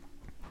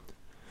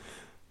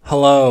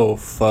Hello,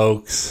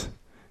 folks,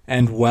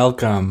 and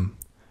welcome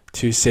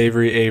to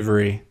Savory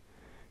Avery,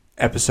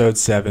 Episode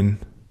 7.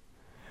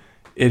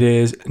 It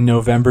is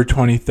November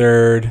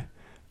 23rd,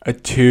 a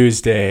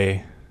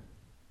Tuesday.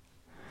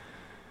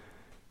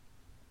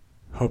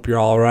 Hope you're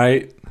all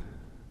right.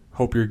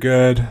 Hope you're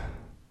good.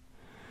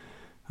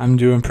 I'm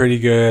doing pretty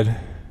good.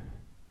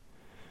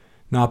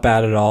 Not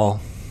bad at all.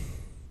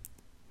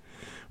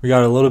 We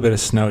got a little bit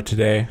of snow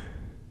today.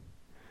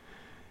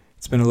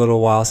 It's been a little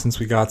while since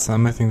we got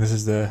some. I think this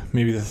is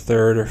maybe the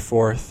third or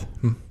fourth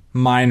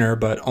minor,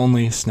 but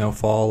only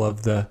snowfall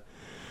of the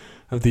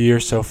year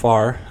so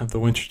far, of the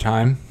winter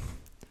time.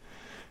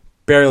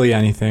 Barely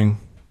anything.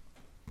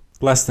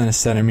 Less than a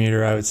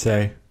centimeter, I would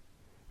say.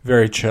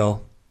 Very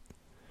chill.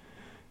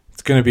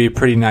 It's going to be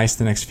pretty nice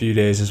the next few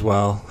days as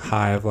well.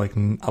 High of like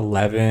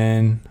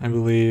 11, I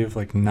believe,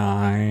 like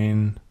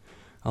 9,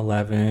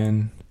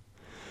 11,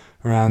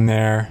 around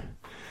there.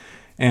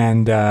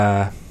 And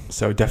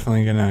so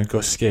definitely going to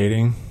go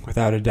skating,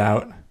 without a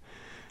doubt.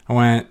 I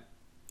went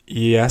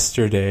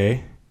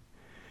yesterday,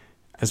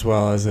 as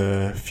well as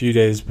a few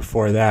days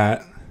before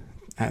that,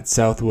 at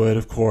Southwood,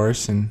 of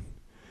course. And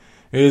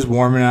it was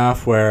warm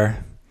enough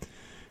where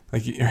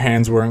like your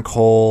hands weren't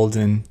cold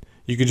and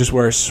you could just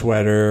wear a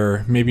sweater,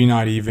 or maybe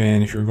not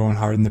even if you're going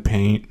hard in the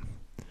paint.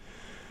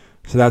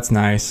 So that's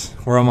nice.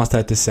 We're almost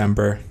at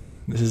December.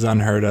 This is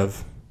unheard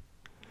of.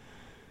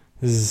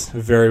 This is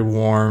a very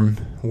warm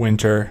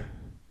winter.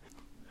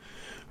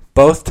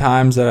 Both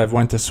times that I've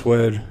went to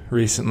SWOD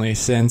recently,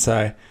 since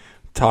I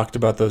talked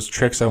about those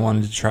tricks I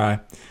wanted to try,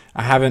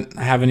 I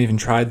haven't even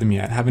tried them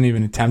yet. I haven't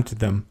even attempted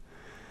them.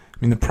 I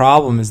mean, the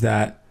problem is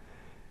that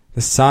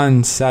the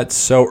sun sets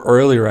so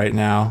early right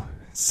now.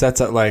 It sets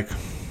at like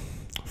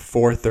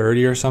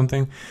 4:30 or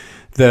something.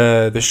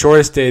 The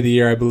shortest day of the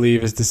year, I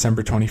believe, is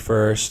December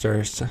 21st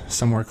or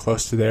somewhere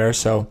close to there.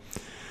 So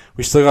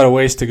we still got a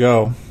ways to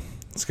go.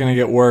 It's going to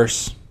get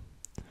worse.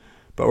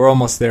 But we're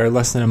almost there,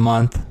 less than a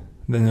month.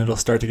 Then it'll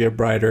start to get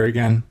brighter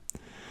again.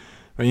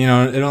 But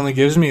it only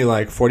gives me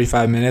like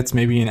 45 minutes,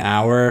 maybe an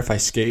hour if I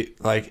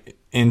skate like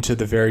into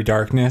the very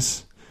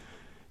darkness,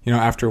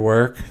 after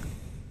work.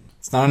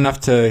 It's not enough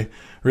to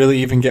really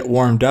even get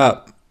warmed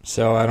up.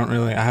 So I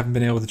haven't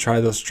been able to try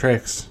those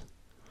tricks.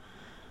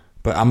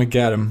 But I'm going to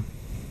get them.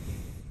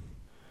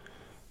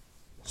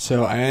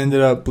 So I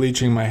ended up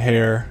bleaching my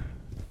hair.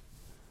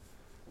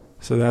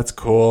 So that's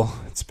cool.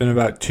 It's been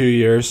about 2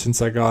 years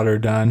since I got her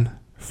done.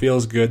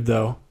 Feels good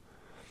though.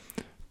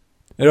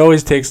 It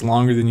always takes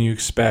longer than you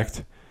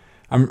expect.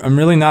 I'm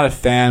really not a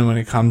fan when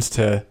it comes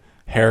to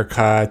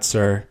haircuts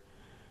or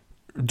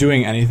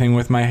doing anything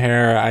with my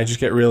hair. I just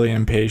get really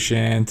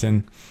impatient,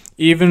 and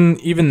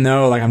even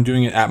though like I'm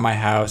doing it at my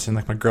house and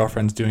like my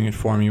girlfriend's doing it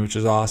for me, which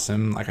is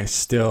awesome, like I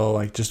still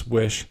like just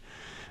wish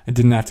I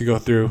didn't have to go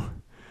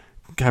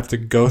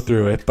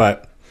through it.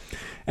 But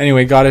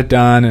anyway, got it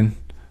done and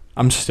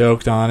I'm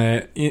stoked on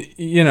it.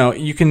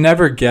 You can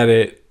never get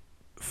it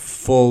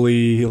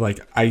fully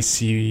like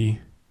icy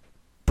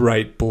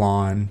bright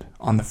blonde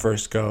on the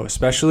first go,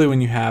 especially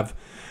when you have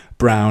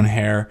brown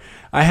hair.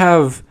 I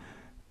have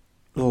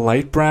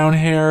light brown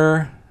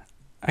hair,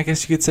 I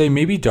guess you could say,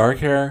 maybe dark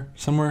hair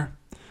somewhere.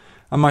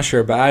 I'm not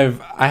sure, but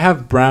I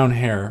have brown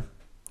hair,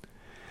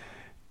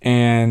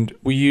 and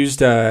we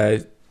used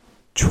a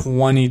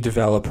 20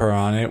 developer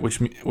on it,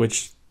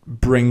 which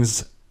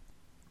brings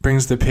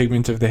the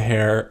pigment of the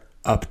hair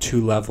up 2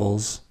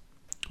 levels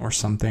or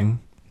something.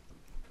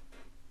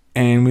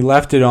 And we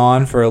left it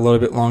on for a little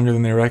bit longer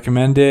than they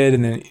recommended,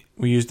 and then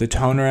we used the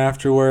toner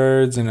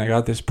afterwards, and I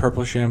got this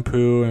purple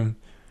shampoo and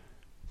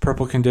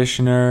purple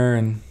conditioner,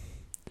 and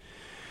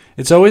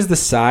it's always the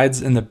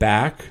sides and the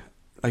back,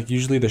 like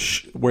usually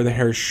where the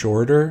hair is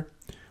shorter,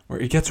 where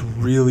it gets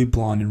really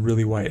blonde and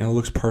really white, and it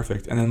looks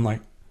perfect. And then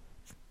like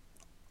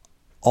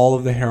all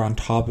of the hair on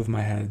top of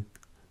my head,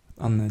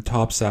 on the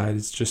top side,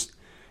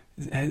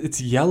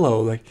 it's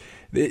yellow. Like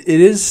it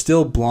is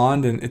still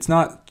blonde, and it's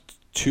not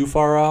too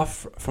far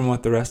off from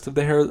what the rest of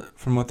the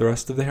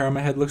hair on my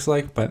head looks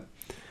like, but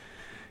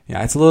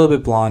yeah, it's a little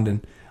bit blonde.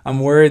 And I'm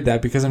worried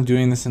that because I'm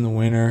doing this in the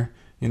winter,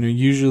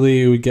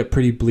 usually it would get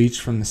pretty bleached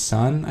from the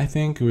sun. I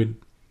think I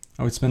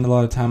would spend a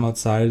lot of time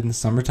outside in the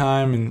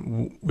summertime,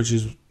 and which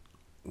is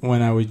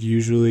when I would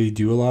usually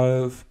do a lot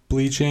of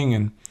bleaching,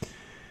 and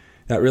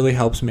that really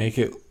helps make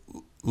it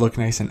look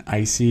nice and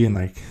icy and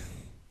like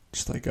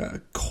just like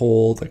a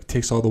cold, like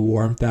takes all the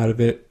warmth out of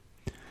it,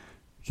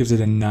 gives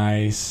it a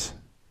nice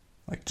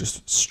like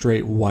just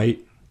straight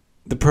white.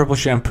 The purple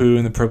shampoo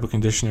and the purple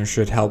conditioner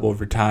should help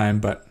over time,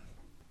 but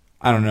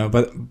I don't know.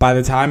 But by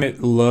the time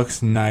it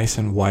looks nice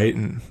and white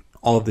and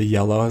all of the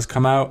yellow has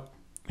come out,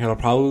 it'll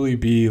probably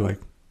be like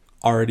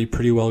already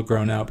pretty well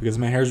grown out because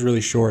my hair's really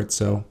short.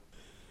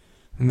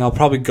 And I'll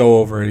probably go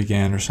over it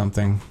again or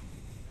something.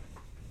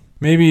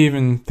 Maybe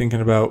even thinking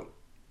about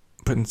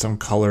putting some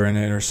color in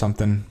it or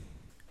something.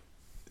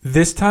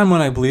 This time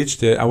when I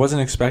bleached it, I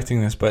wasn't expecting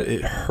this, but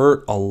it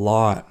hurt a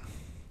lot.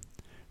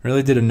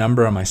 Really did a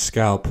number on my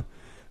scalp.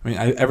 I mean,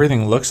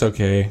 everything looks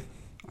okay.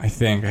 I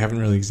think. I haven't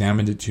really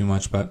examined it too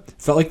much, but it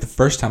felt like the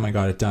first time I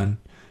got it done.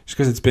 Just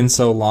because it's been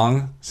so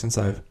long since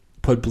I've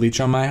put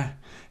bleach on my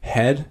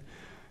head,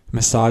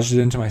 massaged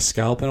it into my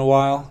scalp in a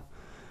while.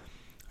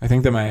 I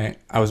think that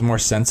I was more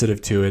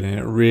sensitive to it, and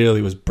it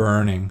really was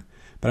burning.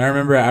 But I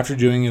remember after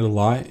doing it a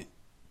lot, it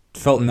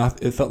felt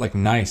like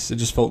nice. It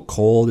just felt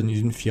cold, and you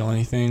didn't feel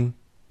anything.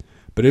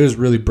 But it was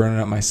really burning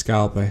up my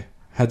scalp. I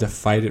had to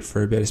fight it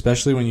for a bit,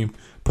 especially when you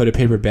put a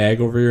paper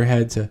bag over your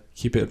head to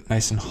keep it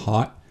nice and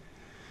hot.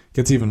 It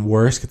gets even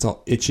worse. It gets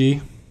all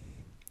itchy.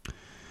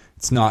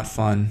 It's not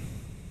fun.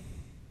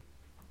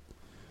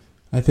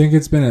 I think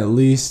it's been at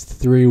least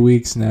 3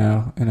 weeks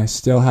now, and I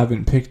still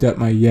haven't picked up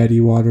my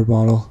Yeti water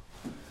bottle.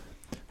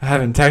 I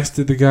haven't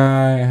texted the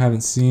guy. I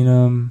haven't seen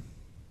him.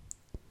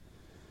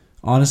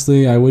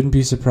 Honestly, I wouldn't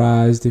be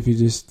surprised if he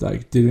just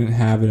didn't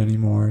have it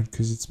anymore,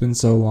 because it's been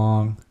so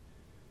long.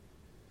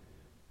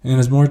 And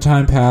as more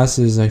time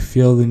passes, I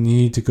feel the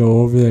need to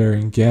go over there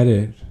and get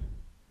it.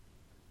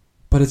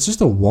 But it's just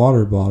a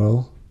water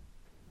bottle.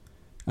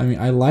 I mean,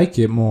 I like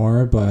it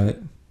more, but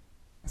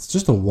it's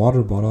just a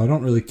water bottle. I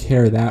don't really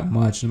care that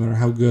much, no matter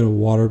how good a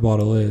water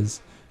bottle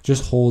is. It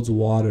just holds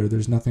water.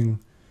 There's nothing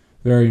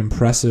very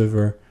impressive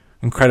or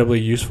incredibly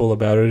useful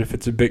about it if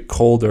it's a bit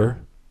colder.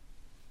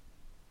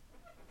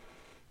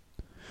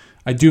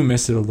 I do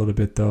miss it a little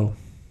bit, though.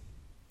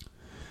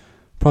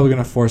 Probably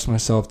going to force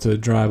myself to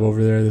drive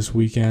over there this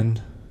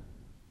weekend.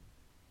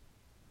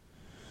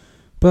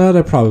 But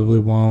I probably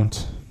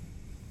won't.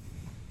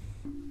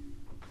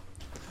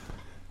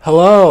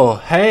 Hello.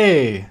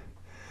 Hey.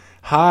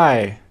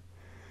 Hi.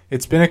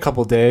 It's been a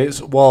couple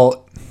days.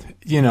 Well,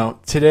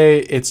 today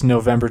it's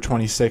November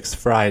 26th,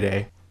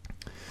 Friday.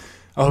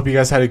 I hope you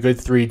guys had a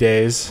good 3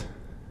 days.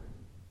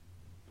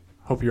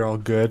 Hope you're all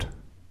good.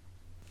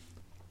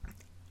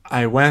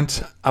 I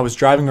was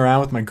driving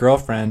around with my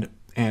girlfriend,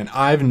 and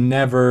I've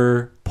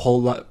never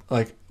pulled up,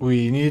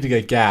 we needed to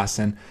get gas,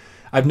 and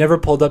I've never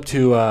pulled up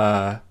to,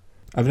 I've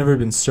never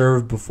been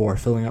served before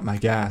filling up my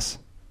gas.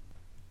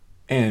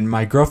 And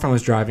my girlfriend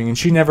was driving, and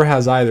she never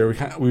has either.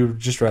 We would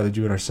just rather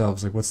do it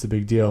ourselves. What's the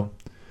big deal?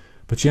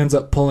 But she ends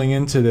up pulling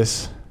into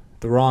the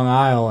wrong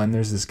aisle, and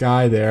there's this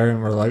guy there,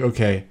 and we're like,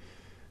 okay,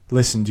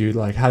 listen, dude,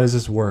 how does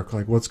this work?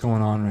 What's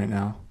going on right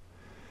now?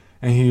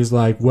 And he was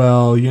like,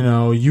 well,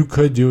 you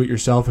could do it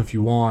yourself if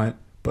you want,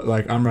 but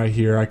I'm right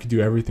here. I could do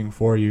everything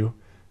for you.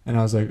 And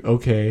I was like,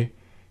 okay.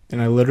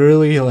 And I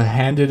literally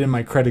handed him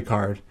my credit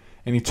card,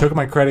 and he took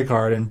my credit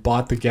card and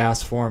bought the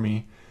gas for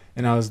me.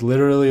 And I was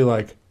literally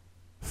like,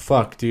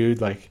 fuck, dude,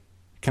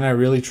 can I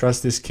really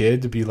trust this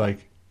kid to be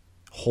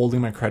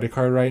holding my credit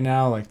card right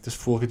now? This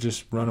fool could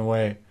just run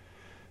away.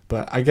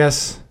 But I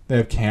guess they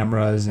have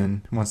cameras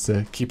and he wants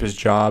to keep his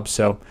job,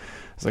 so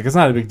it's it's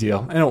not a big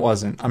deal. And it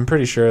wasn't. I'm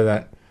pretty sure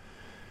that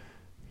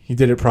he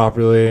did it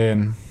properly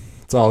and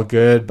it's all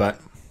good. But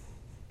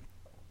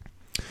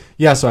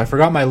yeah, so I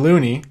forgot my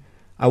loonie.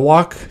 I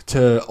walk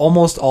to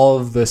almost all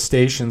of the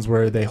stations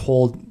where they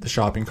hold the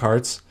shopping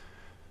carts,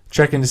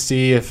 checking to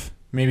see if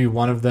maybe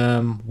one of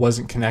them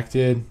wasn't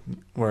connected,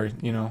 where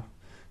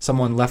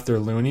someone left their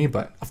loonie.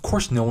 But of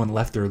course no one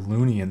left their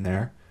loonie in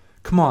there.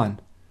 Come on.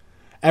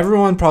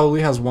 Everyone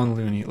probably has one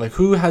loonie.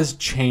 Who has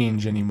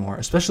change anymore?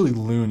 Especially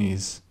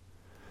loonies.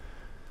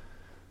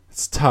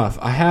 It's tough.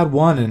 I had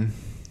one, and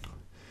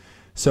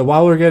so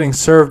while we're getting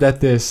served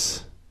at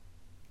this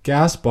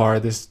gas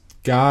bar, this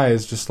guy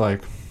is just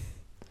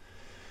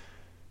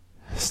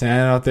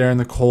standing out there in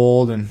the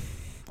cold. And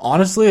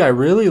honestly, I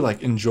really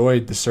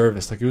enjoyed the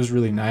service. It was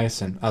really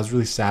nice, and I was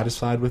really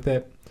satisfied with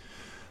it.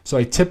 So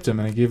I tipped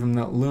him, and I gave him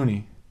that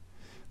loonie.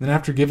 Then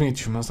after giving it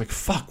to him, I was like,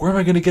 fuck, where am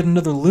I going to get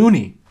another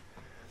loonie?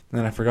 And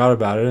then I forgot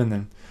about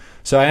it,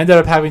 so I ended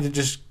up having to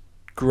just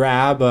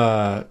grab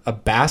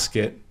a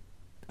basket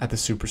at the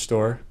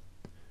superstore.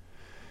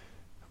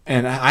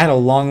 And I had a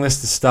long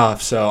list of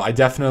stuff, so I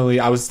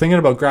was thinking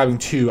about grabbing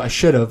 2. I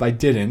should have. I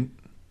didn't.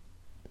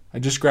 I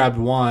just grabbed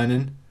 1,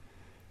 and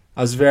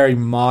I was very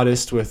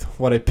modest with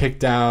what I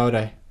picked out.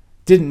 I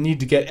didn't need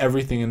to get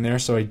everything in there,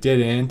 so I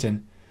didn't.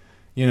 And,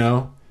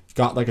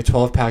 got a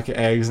 12-pack of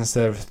eggs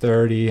instead of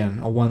 30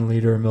 and a 1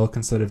 liter of milk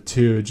instead of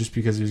 2, just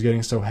because it was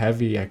getting so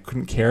heavy. I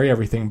couldn't carry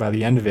everything by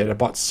the end of it. I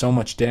bought so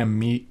much damn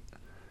meat.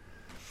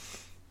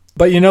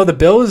 But, the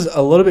bill was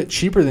a little bit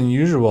cheaper than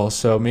usual,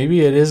 so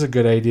maybe it is a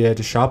good idea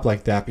to shop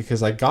like that,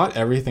 because I got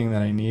everything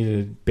that I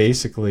needed,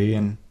 basically.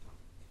 And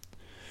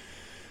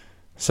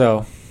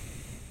so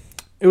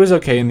it was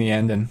okay in the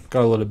end, and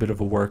got a little bit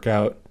of a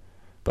workout.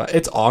 But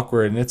it's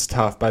awkward, and it's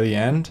tough by the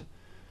end.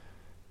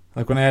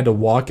 When I had to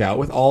walk out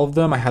with all of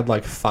them, I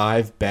had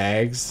 5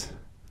 bags.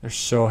 They're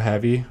so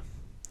heavy.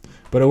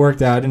 But it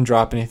worked out. I didn't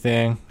drop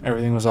anything.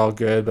 Everything was all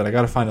good, but I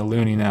got to find a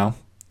loonie now.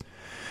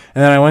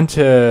 And then I went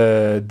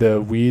to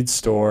the weed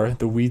store,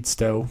 the weed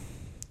stove.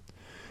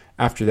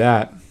 After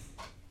that,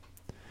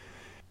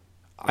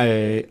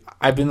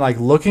 I've been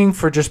looking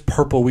for just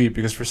purple weed,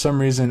 because for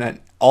some reason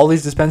at all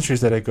these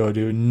dispensaries that I go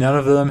to, none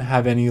of them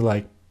have any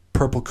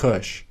purple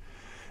kush.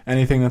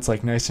 Anything that's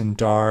nice and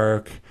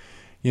dark,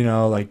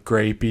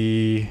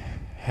 grapey,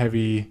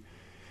 heavy,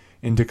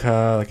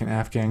 indica, like an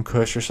Afghan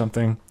Kush or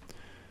something.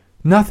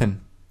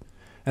 Nothing.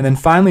 And then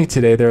finally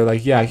today, they're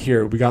like, yeah,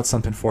 here, we got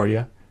something for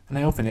you. And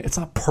I open it. It's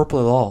not purple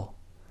at all.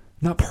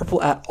 Not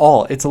purple at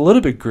all. It's a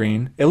little bit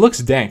green. It looks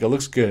dank. It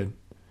looks good.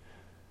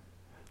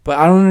 But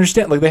I don't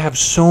understand. Like, they have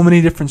so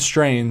many different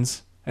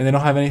strains, and they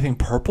don't have anything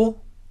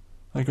purple?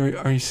 Like,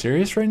 are you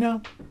serious right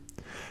now?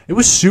 It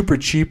was super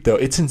cheap, though.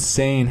 It's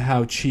insane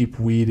how cheap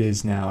weed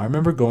is now. I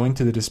remember going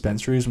to the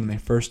dispensaries when they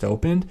first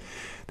opened.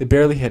 They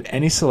barely had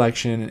any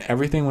selection, and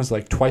everything was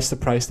like twice the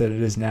price that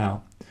it is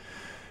now.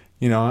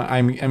 You know,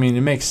 I mean,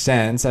 it makes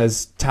sense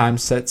as time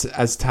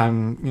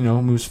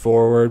moves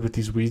forward with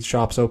these weed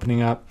shops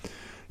opening up.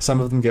 Some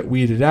of them get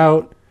weeded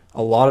out.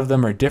 A lot of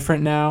them are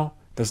different now.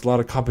 There's a lot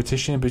of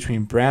competition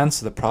between brands,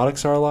 so the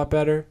products are a lot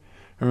better.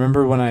 I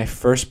remember when I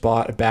first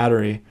bought a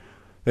battery,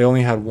 they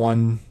only had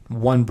one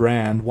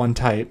brand, one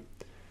type,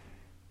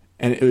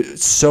 and it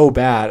was so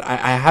bad.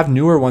 I have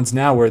newer ones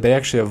now where they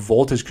actually have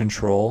voltage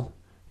control.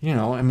 You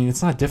know, I mean,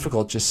 it's not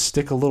difficult. Just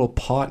stick a little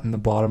pot in the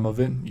bottom of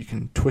it. You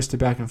can twist it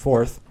back and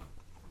forth.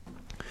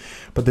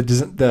 But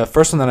the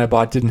first one that I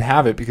bought didn't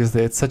have it because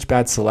they had such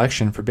bad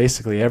selection for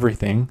basically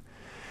everything.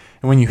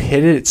 And when you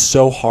hit it, it's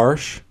so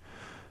harsh.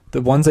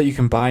 The ones that you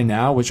can buy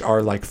now, which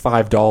are like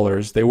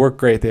 $5, they work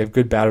great. They have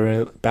good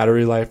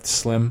battery life,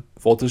 slim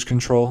voltage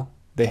control.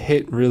 They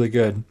hit really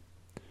good.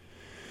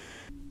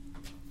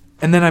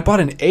 And then I bought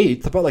an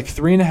eighth. I bought like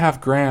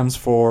 3.5 grams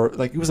for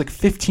it was like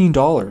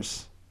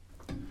 $15.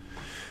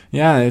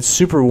 Yeah, it's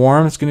super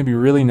warm. It's going to be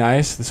really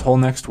nice this whole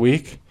next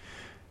week.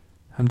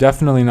 I'm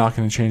definitely not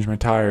going to change my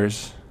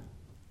tires.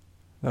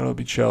 That'll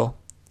be chill.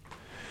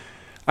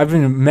 I've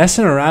been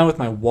messing around with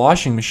my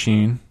washing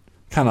machine,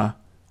 kind of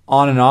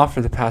on and off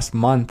for the past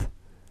month,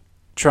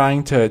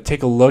 trying to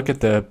take a look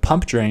at the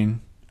pump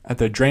drain, at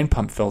the drain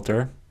pump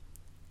filter.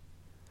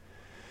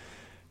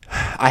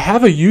 I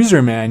have a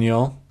user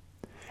manual,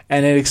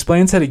 and it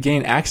explains how to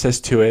gain access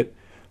to it,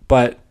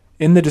 but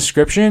in the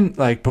description,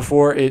 like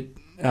before it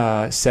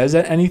says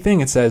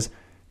anything, it says,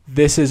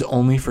 this is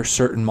only for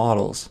certain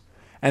models.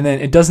 And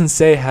then it doesn't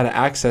say how to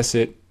access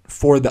it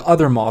for the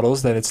other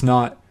models that it's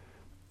not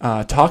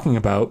talking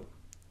about.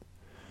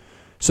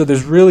 So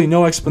there's really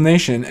no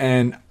explanation,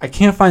 and I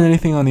can't find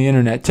anything on the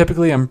internet.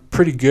 Typically, I'm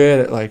pretty good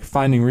at like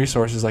finding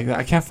resources like that.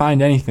 I can't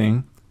find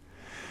anything.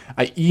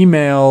 I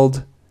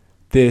emailed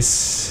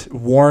this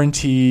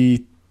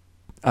warranty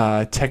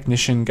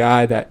technician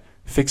guy that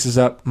fixes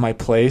up my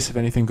place if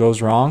anything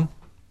goes wrong.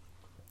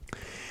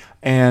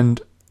 And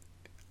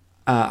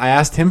I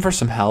asked him for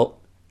some help.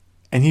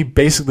 And he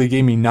basically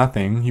gave me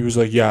nothing. He was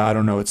like, yeah, I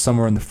don't know. It's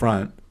somewhere in the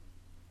front.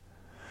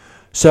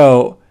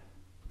 So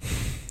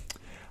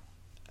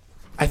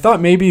I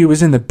thought maybe it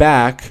was in the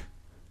back.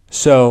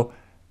 So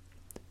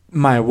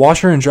my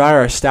washer and dryer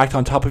are stacked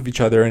on top of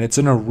each other, and it's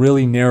in a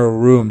really narrow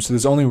room. So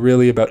there's only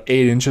really about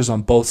 8 inches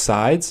on both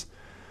sides,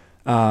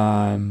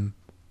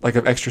 like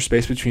of extra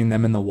space between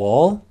them and the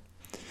wall.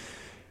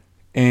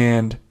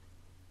 And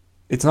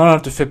it's not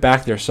enough to fit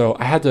back there. So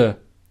I had to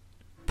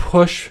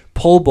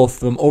pull both of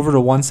them over to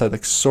one side,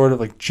 like sort of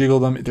like jiggle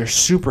them. They're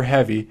super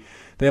heavy.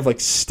 They have like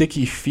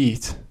sticky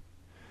feet.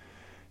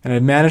 And I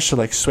managed to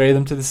like sway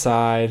them to the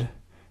side,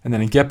 and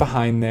then I get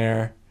behind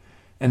there,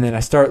 and then I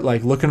start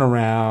like looking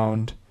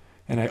around,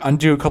 and I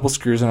undo a couple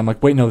screws, and I'm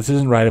like, wait, no, this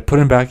isn't right. I put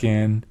them back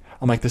in.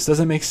 I'm like, this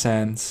doesn't make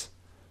sense.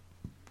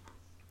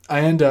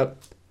 I end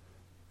up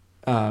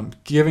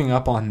giving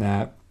up on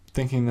that,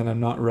 thinking that I'm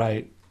not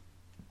right.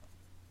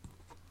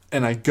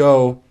 And I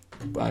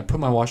put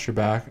my washer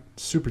back.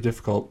 Super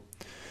difficult.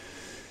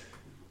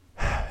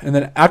 And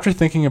then after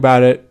thinking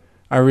about it,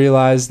 I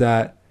realized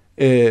that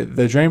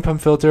the drain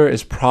pump filter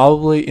is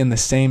probably in the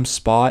same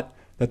spot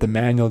that the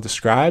manual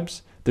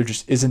describes. There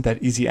just isn't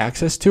that easy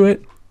access to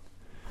it.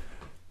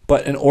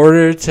 But in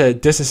order to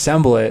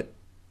disassemble it,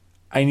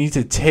 I need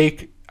to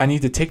take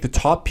the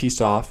top piece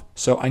off.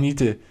 So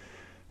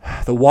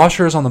the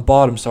washer is on the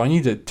bottom, so I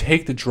need to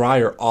take the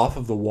dryer off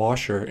of the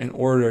washer in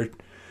order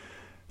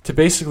to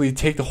basically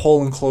take the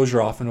whole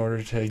enclosure off in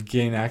order to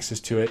gain access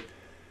to it.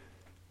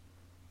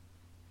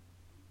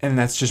 And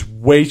that's just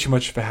way too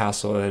much of a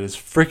hassle. It is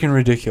freaking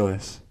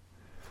ridiculous.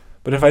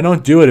 But if I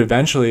don't do it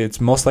eventually, it's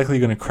most likely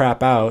going to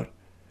crap out.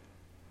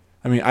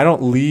 I mean, I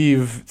don't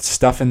leave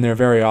stuff in there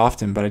very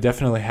often, but I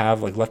definitely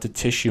have like left a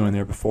tissue in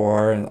there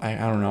before. And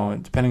I don't know,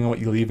 depending on what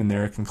you leave in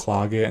there, it can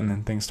clog it, and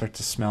then things start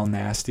to smell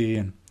nasty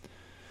and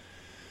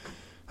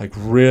like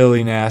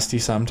really nasty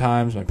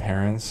sometimes. My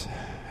parents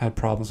had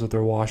problems with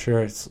their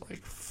washer. It's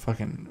like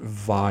fucking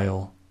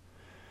vile.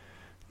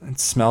 It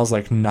smells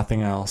like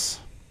nothing else,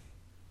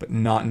 but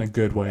not in a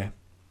good way.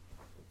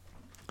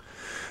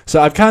 So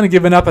I've kind of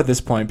given up at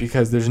this point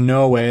because there's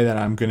no way that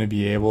I'm going to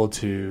be able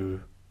to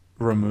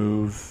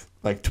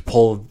to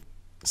pull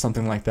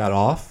something like that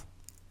off.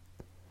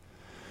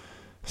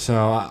 So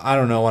I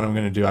don't know what I'm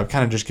going to do. I've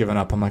kind of just given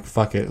up. I'm like,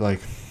 fuck it.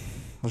 Like,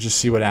 we'll just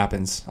see what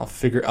happens. I'll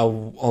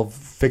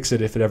fix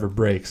it if it ever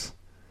breaks.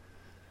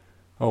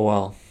 Oh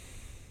well.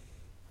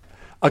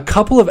 A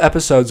couple of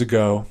episodes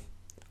ago,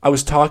 I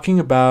was talking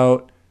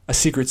about a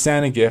Secret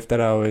Santa gift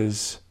that I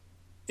was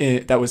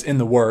that was in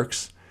the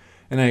works.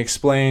 And I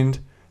explained,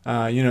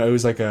 it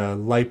was like a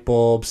light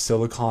bulb,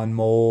 silicone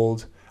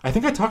mold. I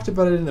think I talked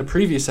about it in the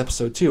previous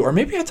episode too. Or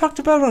maybe I talked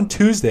about it on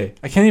Tuesday.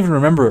 I can't even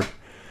remember.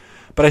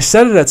 But I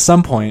said it at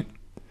some point.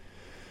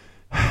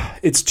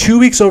 It's 2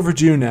 weeks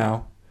overdue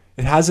now.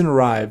 It hasn't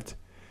arrived.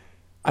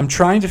 I'm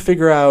trying to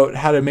figure out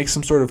how to make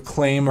some sort of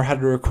claim or how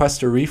to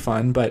request a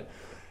refund, but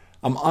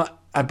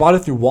I bought it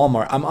through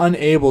Walmart. I'm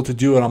unable to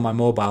do it on my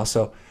mobile.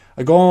 So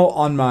I go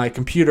on my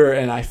computer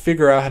and I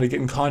figure out how to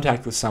get in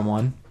contact with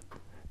someone.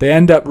 They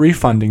end up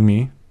refunding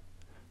me.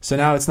 So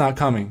now it's not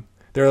coming.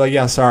 They're like,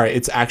 yeah, sorry,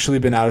 it's actually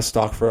been out of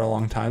stock for a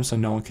long time, so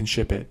no one can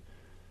ship it.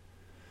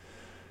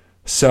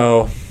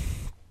 So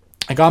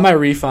I got my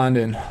refund,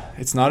 and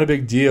it's not a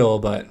big deal,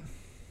 but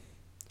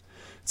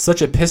it's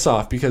such a piss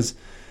off because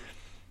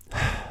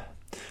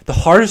the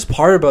hardest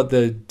part about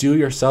the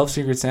do-it-yourself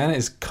Secret Santa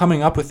is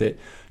coming up with it.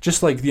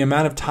 Just like the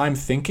amount of time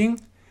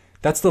thinking,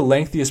 that's the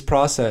lengthiest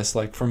process,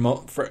 like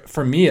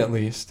for me at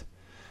least.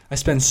 I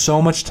spend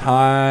so much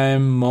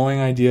time mulling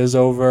ideas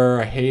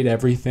over. I hate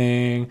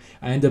everything.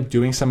 I end up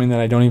doing something that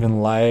I don't even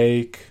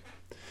like.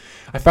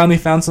 I finally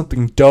found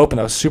something dope,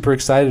 and I was super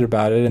excited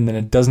about it, and then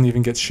it doesn't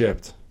even get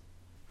shipped.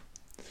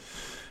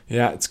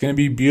 Yeah, it's going to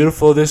be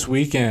beautiful this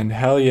weekend.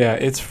 Hell yeah,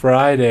 it's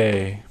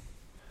Friday.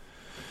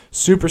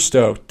 Super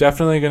stoked.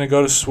 Definitely going to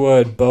go to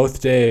Swood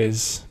both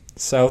days.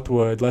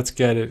 Southwood, let's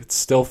get it. It's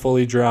still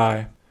fully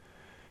dry.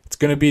 It's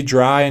going to be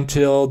dry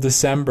until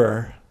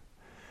December.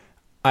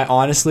 I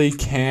honestly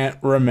can't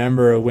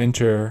remember a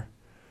winter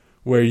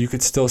where you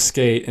could still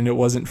skate and it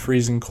wasn't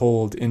freezing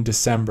cold in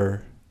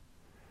December.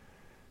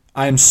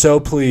 I am so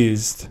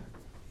pleased.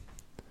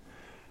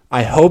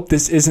 I hope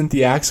this isn't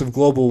the acts of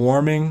global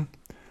warming,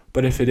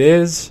 but if it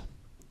is,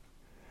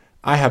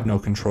 I have no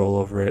control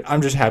over it.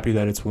 I'm just happy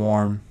that it's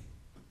warm.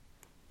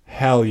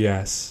 Hell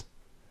yes.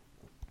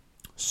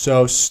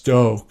 So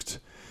stoked.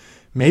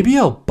 Maybe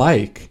I'll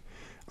bike.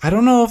 I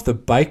don't know if the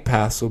bike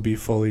paths will be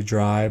fully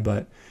dry,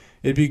 but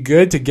it'd be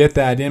good to get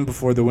that in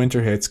before the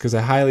winter hits, because I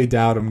highly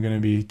doubt I'm going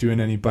to be doing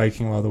any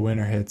biking while the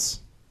winter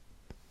hits.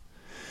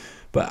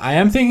 But I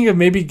am thinking of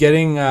maybe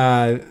getting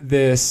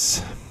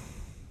this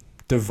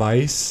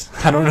device.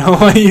 I don't know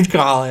what you'd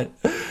call it.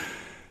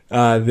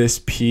 This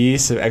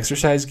piece of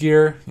exercise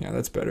gear. Yeah,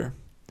 that's better.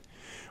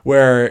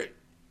 Where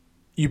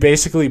you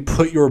basically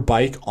put your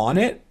bike on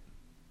it,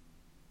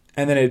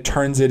 and then it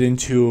turns it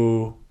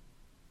into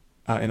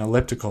an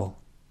elliptical,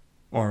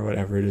 or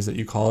whatever it is that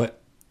you call it.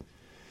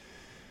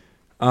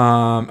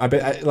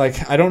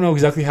 I don't know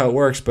exactly how it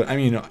works, but I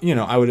mean,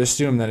 I would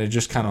assume that it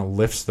just kind of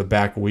lifts the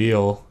back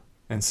wheel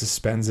and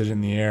suspends it in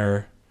the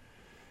air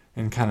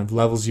and kind of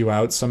levels you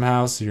out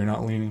somehow so you're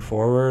not leaning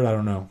forward. I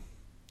don't know.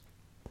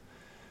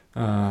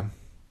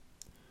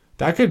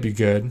 That could be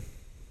good.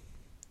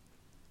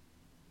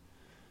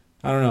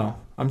 I don't know.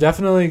 I'm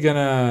definitely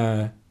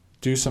gonna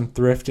do some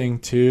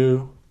thrifting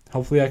too.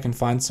 Hopefully I can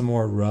find some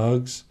more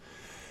rugs.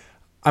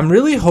 I'm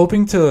really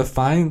hoping to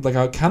find,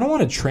 I kind of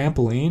want a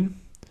trampoline.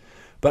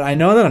 But I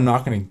know that I'm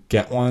not going to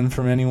get one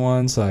from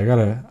anyone, so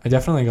I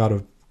definitely got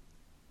to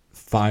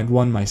find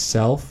one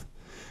myself.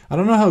 I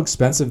don't know how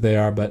expensive they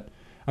are, but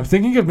I'm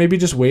thinking of maybe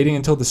just waiting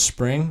until the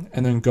spring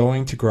and then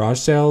going to garage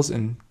sales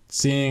and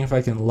seeing if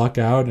I can luck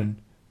out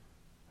and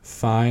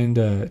find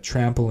a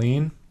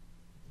trampoline.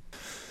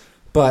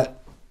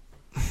 But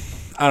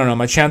I don't know,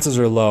 my chances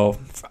are low.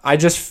 I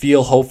just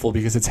feel hopeful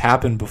because it's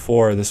happened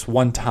before. This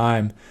one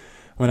time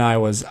when I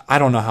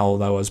don't know how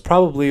old I was,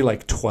 probably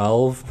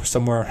 12,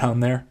 somewhere around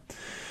there.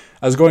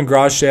 I was going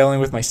garage sailing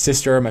with my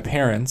sister and my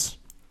parents,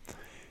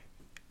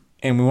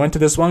 and we went to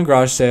this one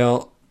garage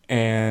sale,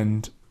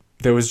 and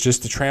there was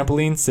just a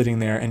trampoline sitting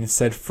there, and it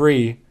said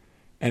free,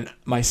 and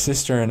my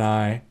sister and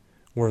I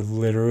were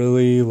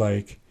literally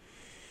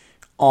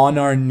on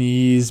our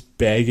knees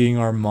begging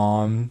our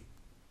mom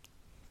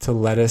to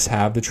let us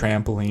have the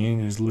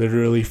trampoline. It was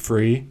literally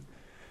free.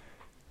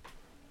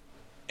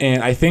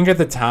 And I think at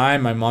the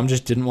time my mom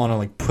just didn't want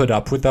to put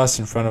up with us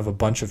in front of a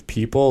bunch of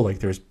people.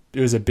 It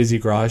was a busy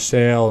garage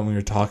sale and we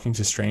were talking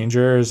to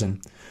strangers,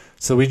 and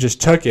so we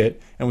just took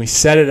it and we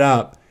set it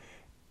up,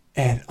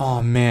 and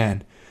oh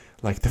man,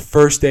 the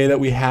first day that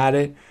we had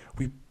it,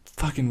 we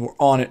fucking were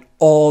on it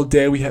all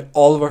day. We had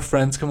all of our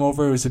friends come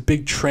over. It was a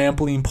big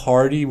trampoline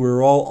party. We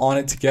were all on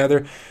it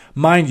together.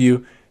 Mind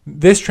you,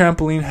 this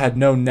trampoline had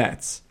no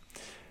nets.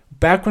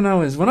 Back when I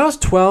was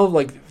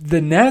 12,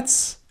 the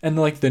nets and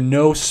the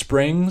no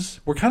springs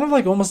were kind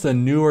of almost a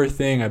newer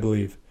thing, I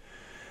believe.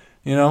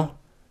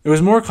 It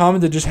was more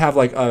common to just have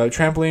a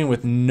trampoline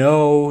with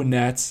no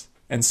nets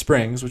and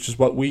springs, which is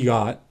what we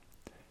got.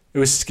 It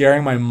was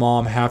scaring my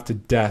mom half to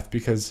death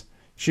because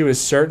she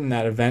was certain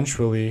that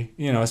eventually,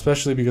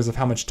 especially because of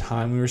how much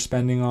time we were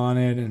spending on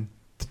it and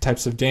the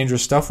types of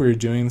dangerous stuff we were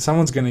doing,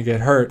 someone's going to get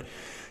hurt.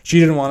 She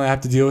didn't want to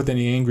have to deal with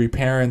any angry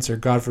parents or,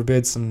 God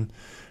forbid, some,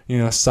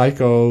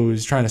 psycho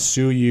who's trying to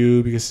sue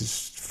you because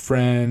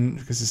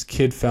his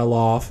kid fell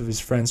off of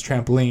his friend's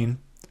trampoline.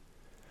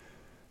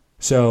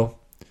 So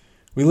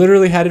we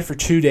literally had it for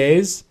 2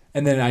 days,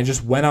 and then I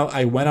just went out.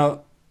 I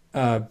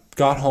got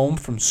got home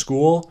from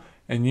school,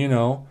 and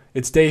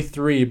it's day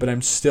 3, but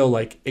I'm still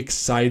like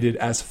excited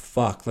as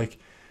fuck.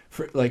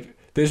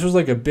 This was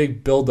like a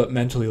big build up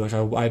mentally. Like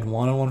I'd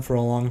wanted one for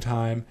a long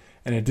time,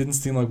 and it didn't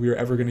seem like we were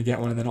ever gonna get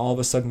one. And then all of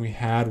a sudden we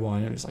had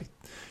one. It was like,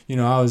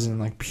 I was in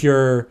like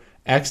pure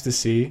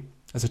ecstasy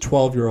as a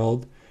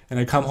 12-year-old, and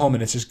I come home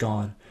and it's just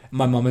gone. And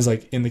my mom is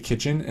like in the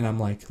kitchen, and I'm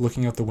like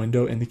looking out the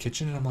window in the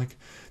kitchen, and I'm like,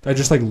 I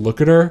just like look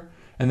at her,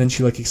 and then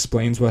she like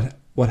explains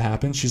what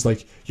happened. She's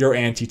like, your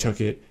auntie took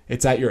it.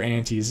 It's at your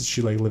auntie's.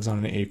 She like lives on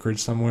an acreage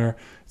somewhere.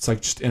 It's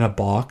like just in a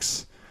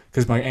box,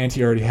 because my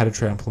auntie already had a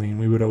trampoline.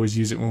 We would always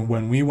use it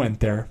when we went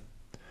there.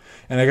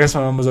 And I guess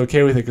my mom was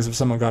okay with it, because if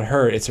someone got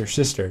hurt, it's her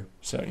sister.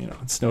 So,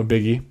 it's no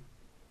biggie.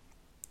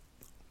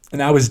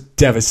 And I was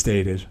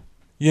devastated.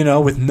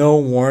 With no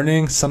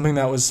warning, something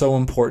that was so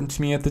important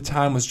to me at the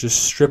time was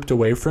just stripped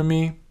away from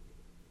me.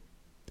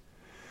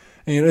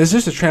 And it's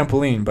just a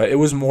trampoline, but it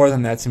was more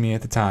than that to me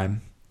at the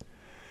time.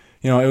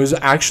 It was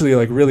actually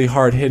like really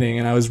hard hitting,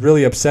 and I was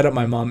really upset at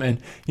my mom.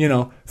 And,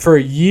 for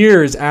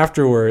years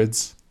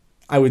afterwards,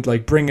 I would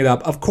like bring it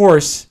up. Of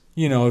course,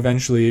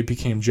 eventually it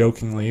became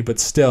jokingly, but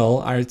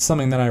still, it's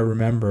something that I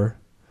remember.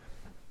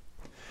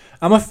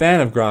 I'm a fan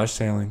of garage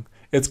sailing.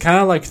 It's kind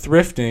of like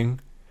thrifting,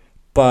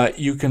 but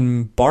you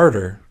can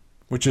barter,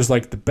 which is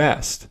like the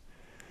best.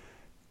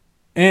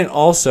 And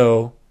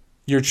also,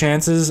 your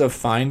chances of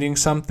finding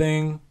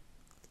something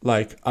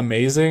like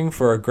amazing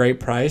for a great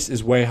price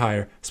is way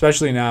higher,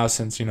 especially now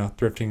since,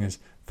 thrifting is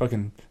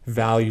fucking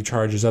value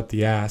charges up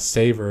the ass.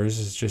 Savers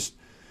is just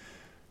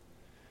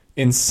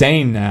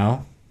insane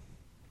now.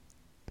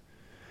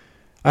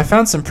 I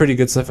found some pretty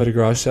good stuff at a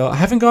garage sale. I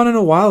haven't gone in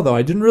a while, though.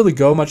 I didn't really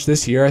go much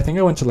this year. I think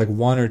I went to like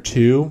 1 or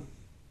 2,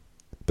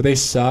 but they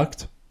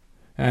sucked,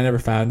 and I never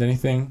found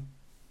anything.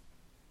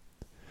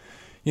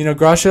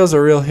 Garage sales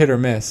are real hit or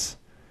miss.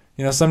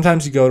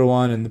 Sometimes you go to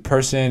one and the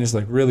person is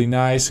like really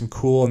nice and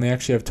cool, and they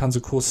actually have tons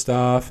of cool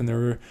stuff, and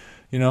they're,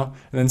 and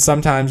then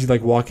sometimes you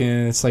like walk in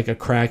and it's like a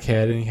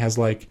crackhead, and he has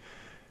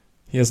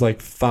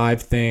like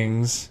 5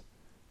 things,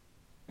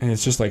 and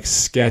it's just like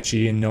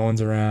sketchy, and no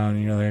one's around,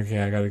 and you're like,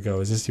 okay, I gotta go.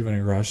 Is this even a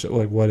garage sale?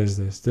 Like, what is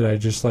this? Did I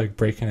just like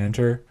break and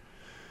enter?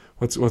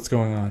 What's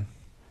going on?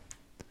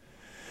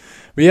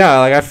 But yeah,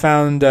 like I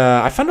found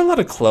a lot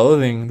of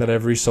clothing that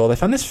I've resold. I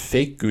found this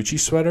fake Gucci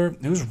sweater.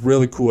 It was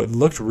really cool. It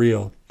looked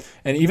real.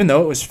 And even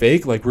though it was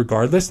fake, like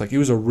regardless, like it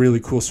was a really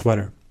cool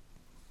sweater.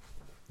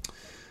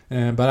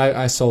 But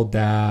I sold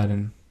that,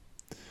 and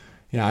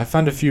yeah, I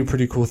found a few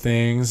pretty cool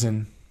things.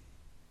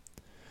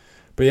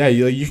 But yeah,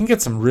 you can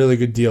get some really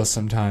good deals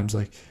sometimes.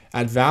 Like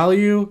at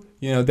Value,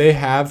 they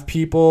have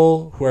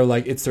people who are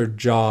like, it's their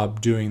job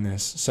doing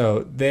this. So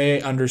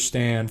they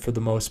understand for the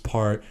most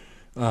part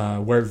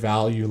where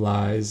value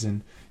lies,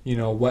 and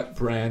what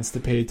brands to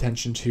pay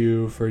attention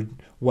to for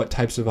what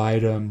types of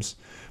items.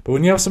 But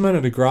when you have someone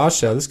at a garage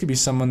sale, this could be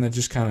someone that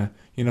just kind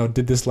of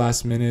did this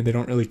last minute. They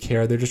don't really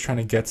care. They're just trying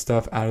to get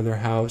stuff out of their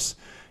house.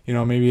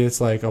 Maybe it's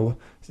like the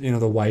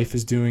wife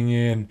is doing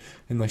it,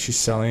 and like she's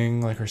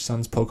selling like her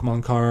son's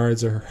Pokemon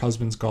cards or her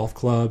husband's golf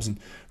clubs, and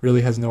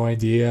really has no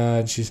idea,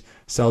 and she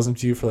sells them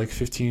to you for like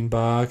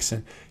 $15,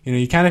 and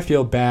you kind of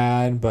feel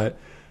bad, but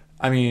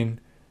I mean,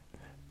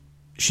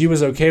 she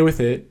was okay with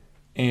it,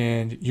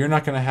 and you're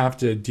not going to have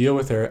to deal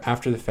with her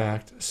after the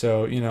fact.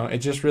 So, it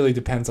just really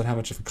depends on how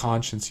much of a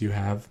conscience you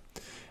have.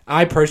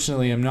 I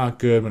personally am not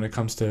good when it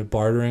comes to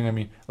bartering. I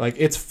mean, like,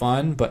 it's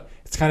fun, but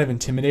it's kind of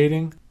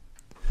intimidating.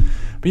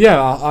 But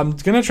yeah, I'm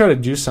going to try to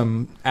do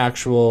some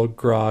actual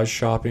garage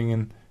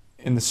shopping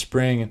in the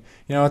spring. And,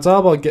 it's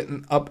all about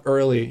getting up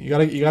early. You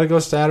gotta go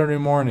Saturday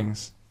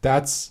mornings.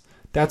 That's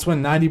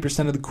when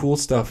 90% of the cool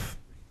stuff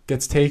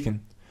gets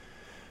taken.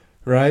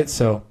 Right?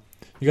 So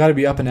you got to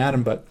be up and at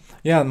 'em. But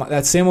yeah,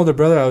 that same older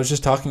brother I was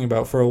just talking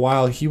about, for a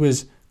while, he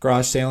was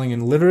garage sailing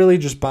and literally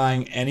just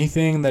buying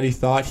anything that he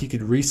thought he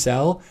could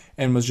resell,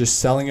 and was just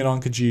selling it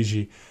on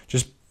Kijiji.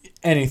 Just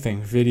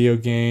anything. Video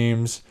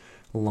games,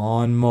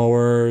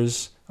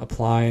 lawnmowers,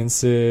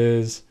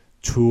 appliances,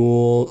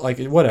 tools, like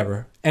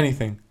whatever.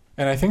 Anything.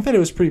 And I think that it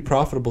was pretty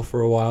profitable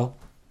for a while.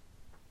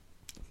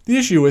 The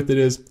issue with it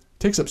is it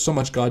takes up so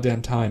much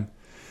goddamn time.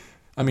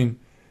 I mean,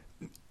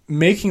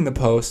 making the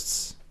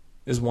posts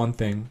is one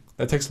thing.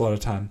 That takes a lot of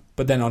time.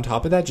 But then on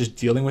top of that, just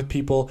dealing with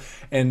people.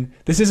 And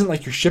this isn't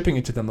like you're shipping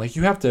it to them. Like,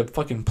 you have to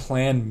fucking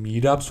plan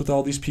meetups with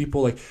all these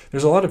people. Like,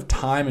 there's a lot of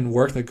time and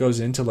work that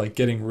goes into like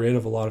getting rid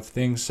of a lot of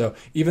things. So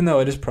even though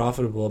it is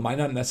profitable, it might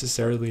not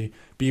necessarily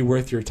be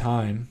worth your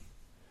time.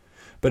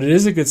 But it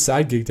is a good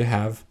side gig to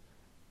have.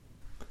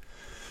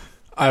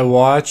 I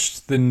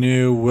watched the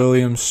new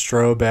William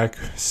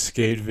Strobeck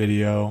skate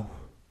video.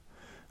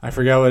 I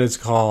forget what it's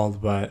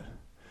called, but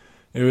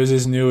it was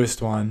his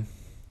newest one.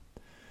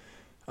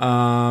 It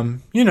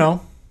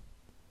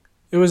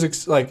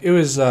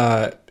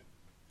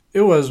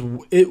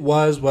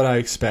was what I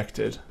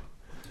expected.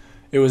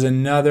 It was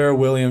another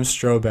William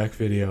Strobeck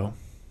video.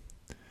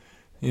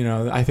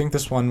 I think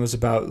this one was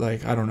about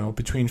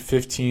between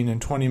 15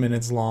 and 20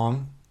 minutes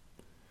long.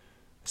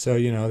 So,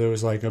 there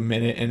was like a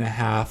minute and a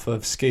half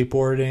of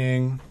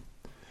skateboarding.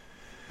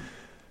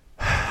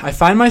 I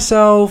find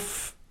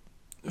myself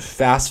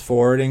fast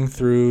forwarding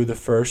through the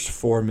first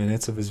 4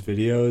 minutes of his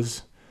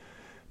videos.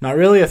 Not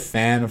really a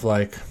fan of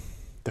like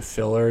the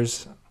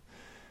fillers,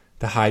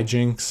 the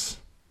hijinks,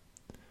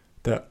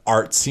 the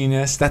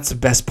artsiness. That's the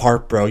best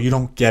part, bro. You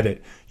don't get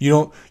it.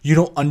 You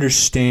don't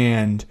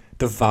understand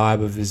the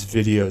vibe of his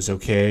videos,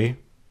 okay?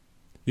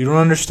 You don't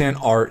understand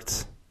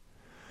art.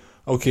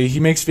 Okay, he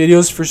makes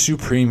videos for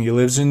Supreme. He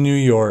lives in New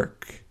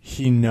York.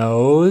 He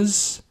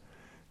knows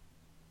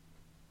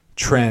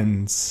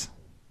trends.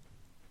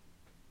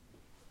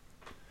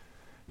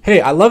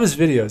 Hey, I love his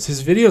videos.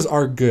 His videos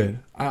are good.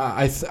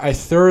 I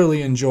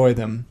thoroughly enjoy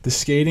them. The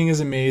skating is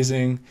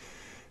amazing.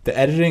 The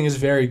editing is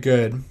very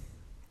good.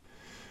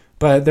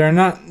 But they're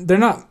not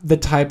the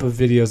type of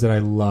videos that I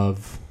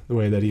love the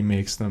way that he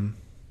makes them.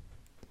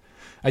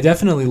 I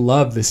definitely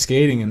love the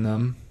skating in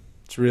them.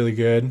 It's really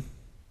good.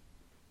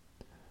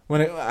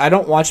 I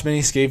don't watch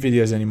many skate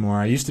videos anymore.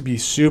 I used to be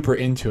super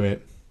into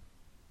it.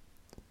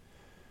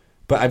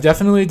 But I've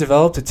definitely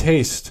developed a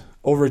taste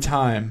over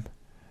time.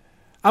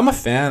 I'm a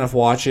fan of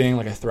watching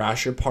like a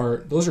Thrasher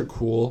part. Those are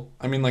cool.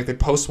 I mean, like they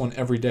post one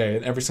every day,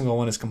 and every single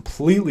one is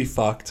completely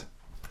fucked.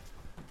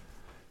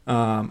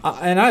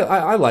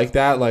 I like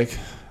that. Like,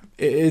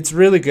 it's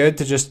really good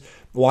to just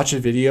watch a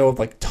video of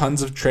like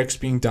tons of tricks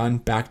being done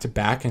back to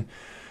back, and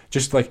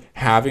just like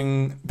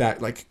having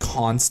that like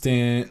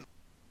constant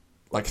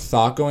like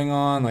thought going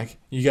on. Like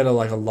you get a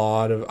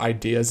lot of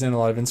ideas and a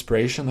lot of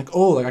inspiration. Like,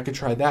 oh, like I could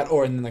try that,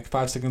 or and then like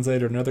 5 seconds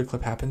later another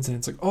clip happens, and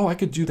it's like, oh, I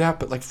could do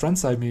that, but like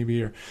frontside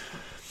maybe. Or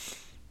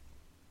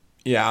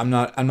yeah, I'm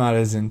not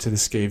as into the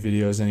skate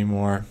videos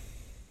anymore.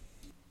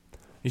 I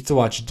used to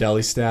watch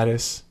Deli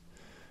Status.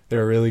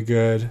 They're really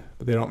good,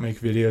 but they don't make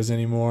videos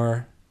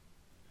anymore.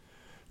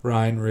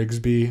 Ryan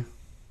Rigsby.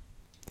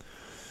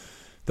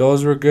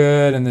 Those were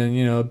good. And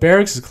then,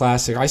 Barracks is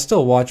classic. I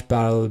still watch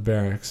Battle of the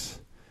Barracks.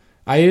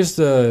 I used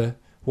to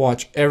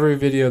watch every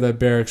video that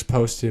Barracks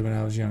posted when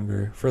I was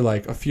younger for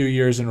like a few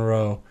years in a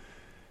row.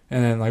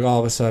 And then like all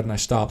of a sudden I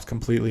stopped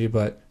completely.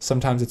 But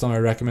sometimes it's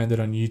only recommended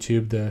on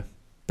YouTube, the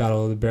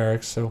Battle of the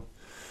Barracks. So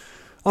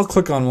I'll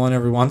click on one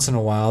every once in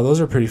a while. Those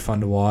are pretty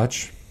fun to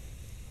watch.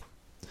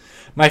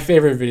 My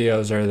favorite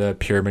videos are the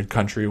Pyramid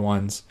Country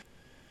ones.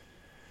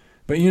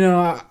 But,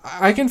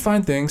 I can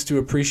find things to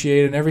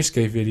appreciate in every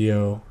skate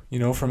video,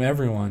 from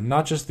everyone.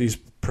 Not just these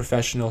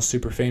professional,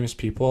 super famous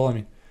people. I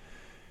mean,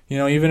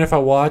 even if I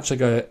watch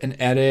like an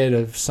edit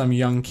of some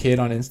young kid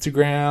on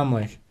Instagram,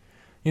 like,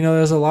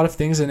 there's a lot of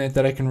things in it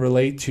that I can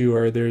relate to,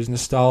 or there's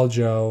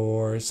nostalgia,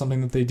 or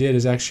something that they did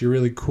is actually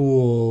really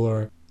cool.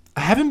 Or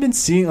I haven't been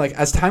seeing, like,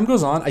 as time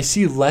goes on, I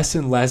see less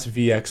and less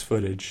VX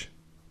footage.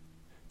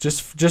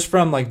 Just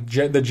from like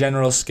the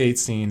general skate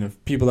scene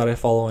of people that I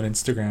follow on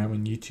Instagram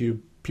and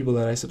YouTube, people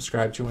that I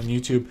subscribe to on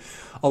YouTube,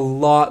 a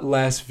lot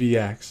less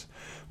VX,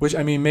 which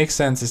I mean makes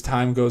sense as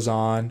time goes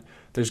on.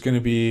 There's going to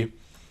be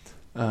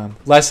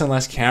less and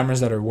less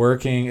cameras that are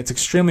working. It's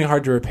extremely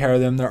hard to repair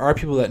them. There are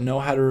people that know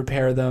how to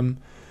repair them,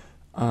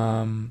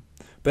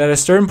 but at a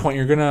certain point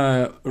you're going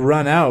to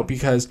run out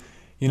because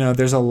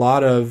there's a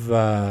lot of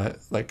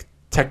like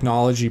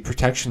technology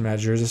protection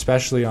measures,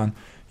 especially on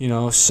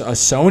a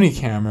Sony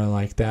camera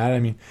like that. I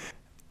mean,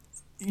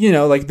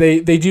 like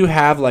they do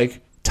have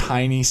like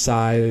tiny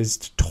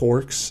sized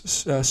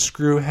Torx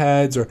screw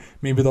heads, or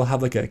maybe they'll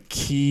have like a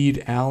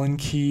keyed Allen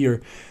key, or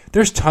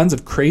there's tons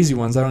of crazy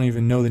ones I don't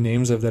even know the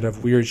names of that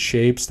have weird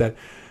shapes that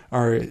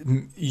are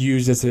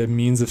used as a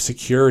means of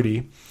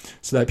security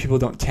so that people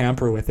don't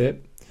tamper with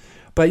it.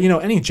 But,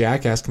 any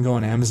jackass can go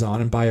on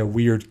Amazon and buy a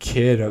weird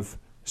kit of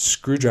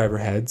screwdriver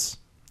heads.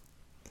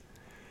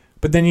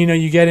 But then,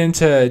 you get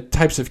into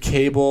types of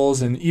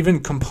cables and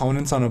even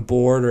components on a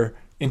board or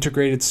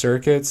integrated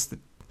circuits.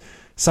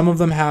 Some of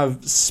them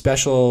have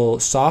special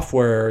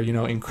software,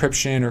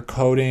 encryption or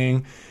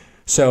coding.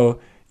 So,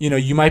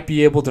 you might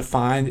be able to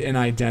find an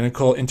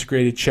identical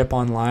integrated chip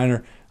online,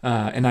 or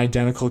an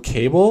identical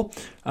cable.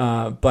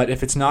 But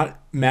if it's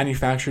not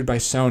manufactured by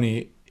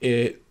Sony,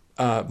 it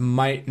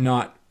might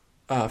not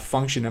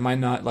function. It might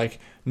not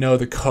know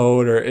the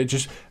code, or it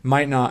just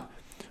might not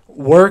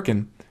work.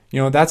 And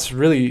that's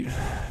really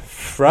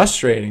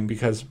frustrating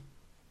because,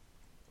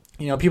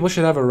 people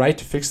should have a right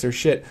to fix their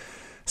shit,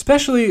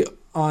 especially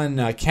on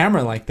a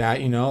camera like that,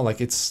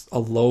 like it's a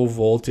low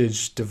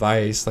voltage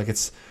device. Like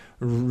it's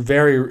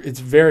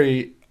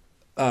very,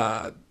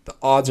 the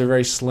odds are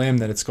very slim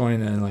that it's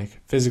going to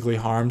like physically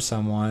harm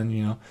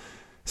someone,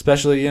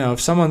 especially, if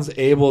someone's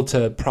able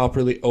to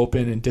properly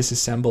open and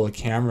disassemble a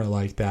camera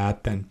like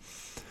that, then,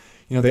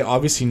 they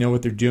obviously know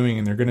what they're doing,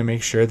 and they're going to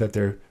make sure that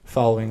they're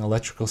following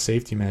electrical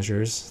safety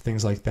measures,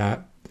 things like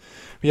that. But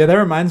yeah, that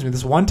reminds me,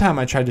 this one time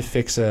I tried to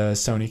fix a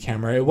Sony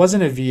camera. It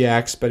wasn't a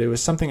VX, but it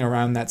was something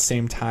around that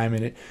same time,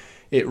 and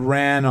it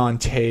ran on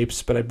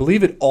tapes, but I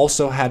believe it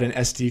also had an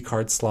SD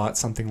card slot,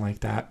 something like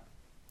that.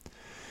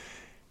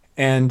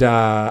 And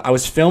I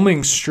was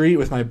filming Street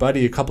with my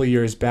buddy a couple of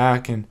years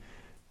back, and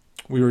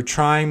we were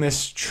trying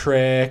this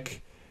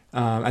trick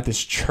at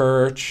this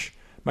church.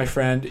 My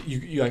friend,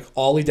 you like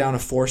ollie down a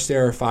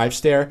 4-stair or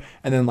 5-stair,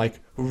 and then like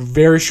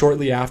very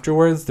shortly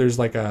afterwards, there's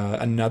like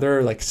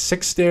another like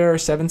 6 stair or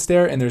 7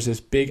 stair, and there's this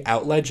big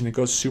outledge, and it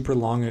goes super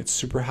long and it's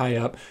super high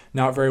up,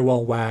 not very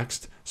well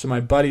waxed. So my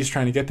buddy's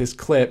trying to get this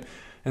clip,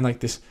 and like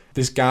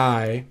this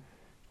guy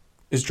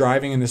is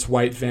driving in this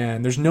white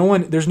van. There's no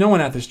one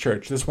at this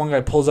church. This one guy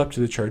pulls up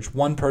to the church,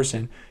 one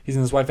person. He's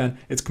in this white van.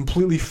 It's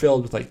completely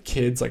filled with like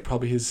kids, like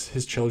probably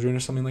his children or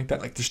something like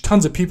that. Like there's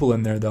tons of people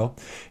in there though.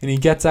 And he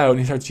gets out and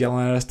he starts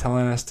yelling at us,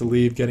 telling us to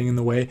leave, getting in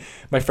the way.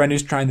 My friend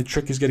who's trying the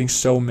trick is getting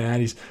so mad.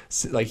 He's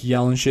like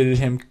yelling shit at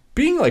him,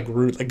 being like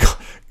rude,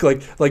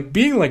 like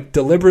being like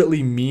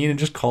deliberately mean and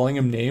just calling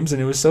him names. And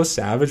it was so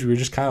savage. We were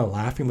just kind of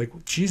laughing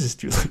like, Jesus,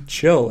 dude, like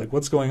chill, like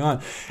what's going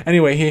on?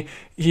 Anyway,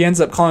 he ends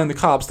up calling the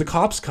cops. The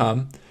cops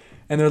come,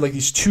 and they're like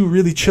these 2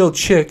 really chill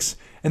chicks,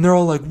 and they're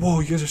all like,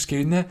 whoa, you guys are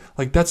skating that?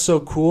 Like, that's so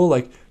cool.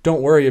 Like,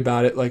 don't worry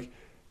about it. Like,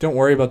 don't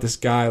worry about this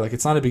guy. Like,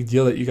 it's not a big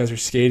deal that you guys are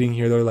skating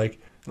here. They're like,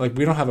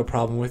 we don't have a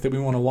problem with it. We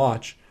want to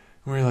watch.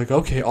 And we're like,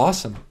 okay,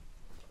 awesome.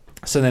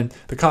 So then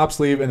the cops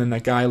leave, and then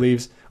that guy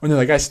leaves. Or then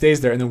the guy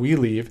stays there, and then we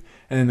leave.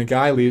 And then the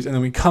guy leaves, and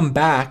then we come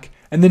back.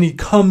 And then he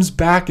comes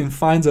back and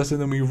finds us,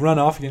 and then we run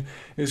off again.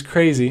 It was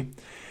crazy.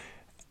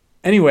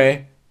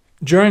 Anyway,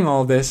 during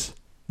all this,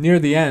 near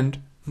the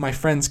end, my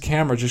friend's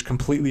camera just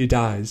completely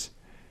dies.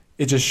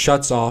 It just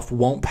shuts off,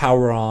 won't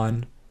power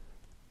on.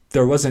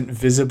 There wasn't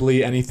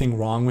visibly anything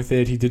wrong with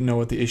it. He didn't know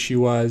what the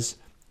issue was.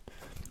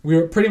 We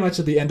were pretty much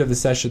at the end of the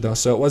session, though,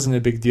 so it wasn't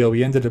a big deal.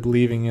 We ended up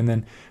leaving, and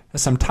then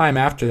some time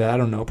after that, I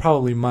don't know,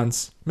 probably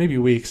months, maybe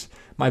weeks,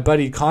 my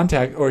buddies,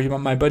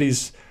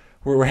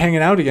 we're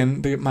hanging out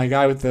again, my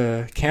guy with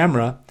the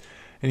camera,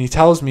 and he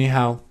tells me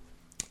how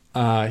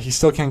he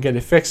still can't get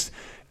it fixed.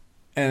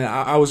 And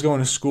I was going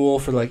to school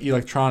for like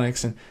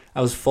electronics, and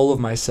I was full of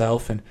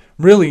myself and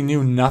really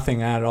knew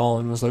nothing at all,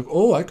 and was like,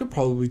 oh, I could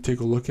probably take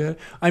a look at it.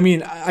 I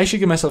mean, I should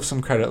give myself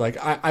some credit. Like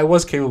I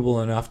was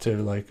capable enough to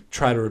like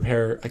try to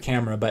repair a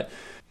camera, but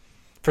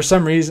for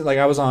some reason, like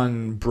I was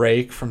on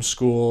break from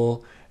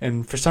school,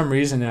 and for some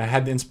reason I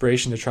had the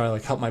inspiration to try to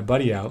like help my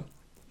buddy out.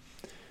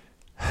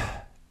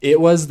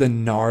 It was the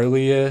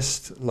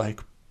gnarliest like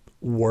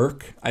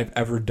work I've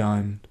ever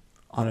done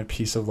on a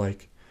piece of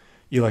like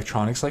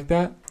electronics like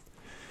that.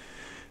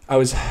 I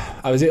was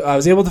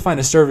able to find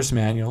a service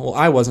manual. Well,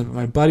 I wasn't, but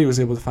my buddy was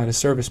able to find a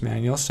service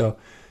manual. So,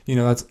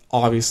 that's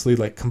obviously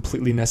like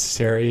completely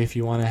necessary if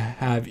you want to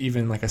have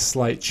even like a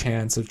slight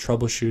chance of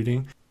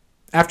troubleshooting.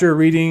 After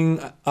reading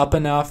up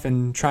enough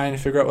and trying to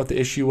figure out what the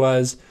issue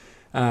was,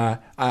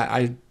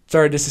 I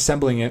started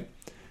disassembling it.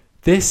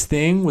 This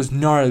thing was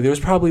gnarly. There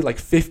was probably like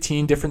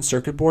 15 different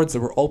circuit boards that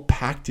were all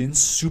packed in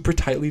super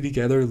tightly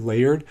together,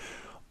 layered.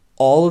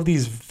 All of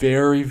these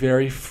very,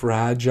 very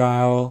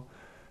fragile,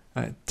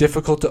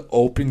 difficult to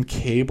open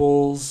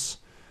cables,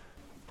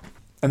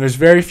 and there's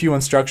very few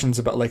instructions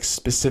about like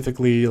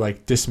specifically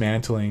like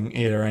dismantling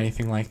it or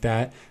anything like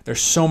that.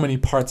 There's so many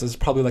parts. There's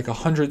probably like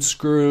 100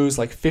 screws,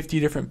 like 50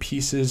 different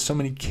pieces, so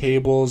many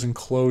cables,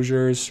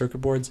 enclosures, circuit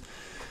boards.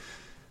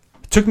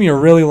 It took me a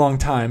really long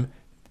time.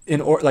 In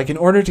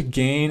order to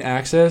gain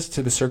access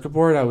to the circuit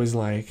board, I was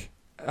like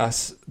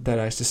that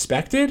I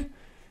suspected,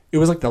 it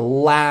was like the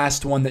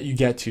last one that you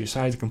get to. So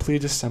I had to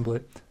completely disassemble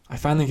it. I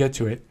finally get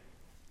to it,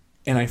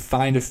 and I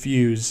find a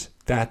fuse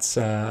that's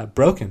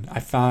broken. I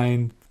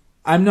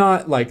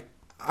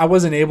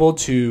wasn't able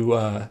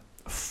to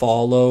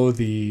follow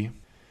the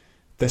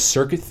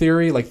circuit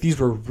theory. Like these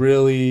were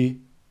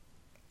really,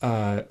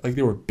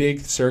 they were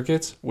big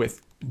circuits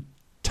with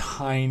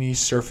tiny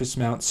surface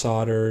mount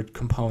soldered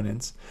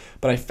components.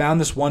 But I found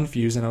this one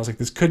fuse, and I was like,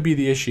 this could be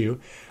the issue.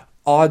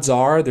 Odds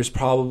are there's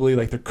probably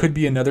there could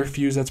be another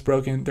fuse that's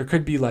broken. There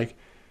could be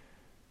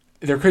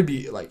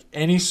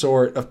any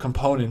sort of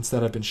components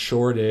that have been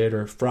shorted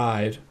or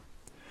fried.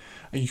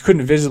 You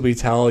couldn't visibly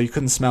tell. You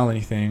couldn't smell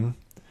anything.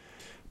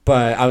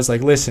 But I was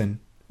like, listen,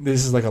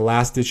 this is like a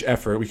last-ditch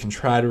effort. We can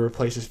try to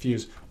replace this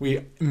fuse.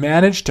 We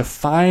managed to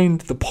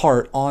find the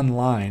part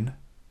online,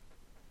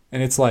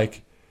 and it's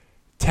like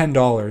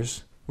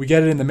 $10. We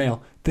get it in the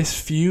mail. This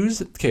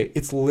fuse, okay,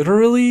 it's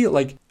literally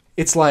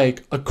it's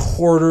like a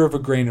quarter of a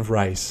grain of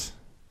rice,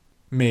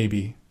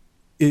 maybe.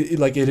 It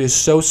is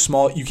so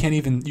small you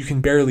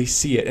can barely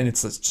see it, and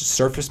it's just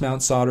surface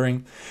mount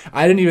soldering.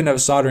 I didn't even have a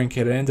soldering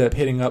kit. I ended up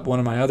hitting up one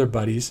of my other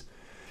buddies.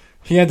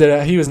 He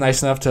was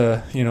nice enough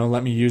to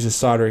let me use his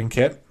soldering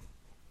kit.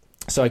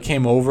 So I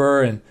came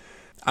over, and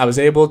I was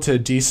able to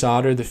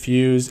desolder the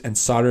fuse and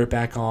solder it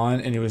back on,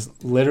 and it was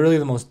literally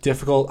the most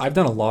difficult. I've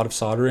done a lot of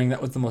soldering.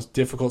 That was the most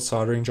difficult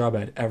soldering job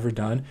I'd ever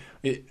done.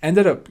 It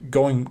ended up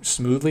going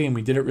smoothly, and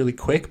we did it really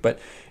quick, but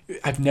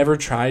I've never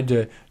tried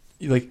to,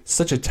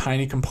 such a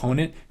tiny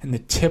component, and the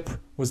tip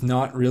was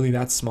not really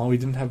that small. We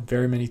didn't have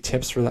very many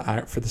tips for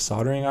the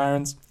soldering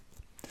irons.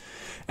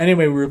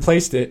 Anyway, we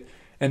replaced it,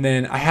 and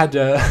then I had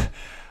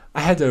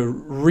to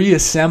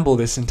reassemble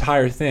this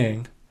entire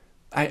thing.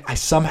 I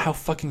somehow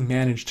fucking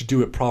managed to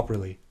do it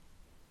properly,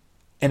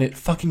 and it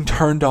fucking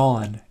turned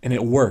on, and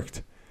it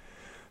worked.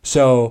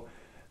 So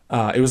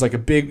it was like a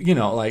big,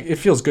 it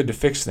feels good to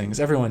fix things.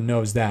 Everyone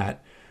knows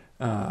that.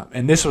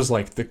 And this was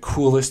like the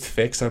coolest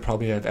fix I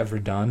probably have ever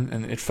done,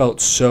 and it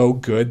felt so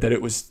good that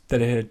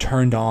it had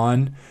turned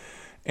on,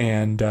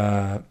 and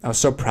I was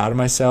so proud of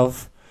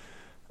myself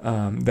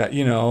that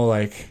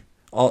like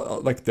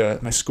all like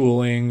my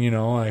schooling,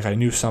 like I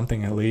knew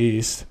something at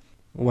least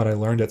what I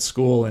learned at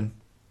school, and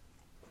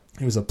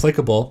it was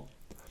applicable.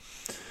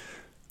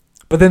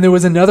 But then there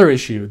was another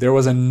issue.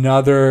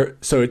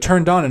 So it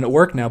turned on and it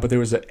worked now, but there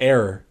was an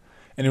error.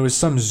 And it was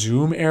some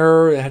zoom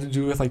error. It had to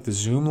do with like the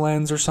zoom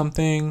lens or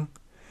something.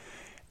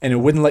 And it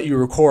wouldn't let you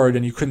record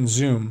and you couldn't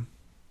zoom.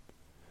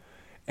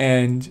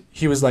 And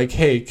he was like,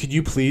 hey, could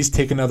you please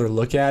take another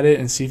look at it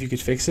and see if you could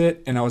fix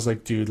it? And I was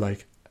like, dude,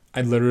 like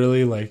I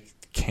literally like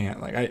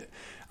can't. Like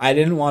I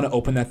didn't want to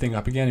open that thing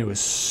up again. It was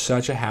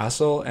such a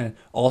hassle. And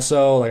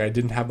also like I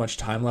didn't have much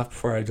time left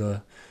before I had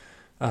to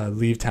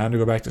leave town to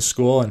go back to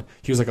school, and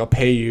he was like, I'll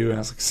pay you. And I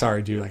was like,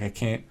 sorry dude, like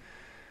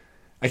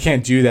I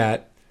can't do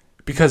that,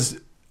 because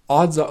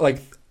odds are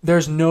like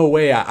there's no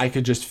way I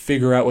could just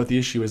figure out what the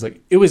issue is.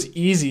 Like it was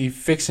easy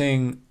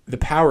fixing the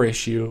power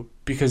issue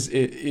because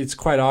it's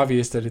quite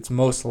obvious that it's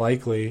most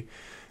likely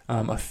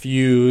a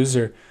fuse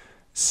or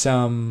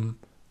some,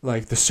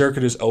 like the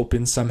circuit is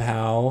open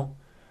somehow,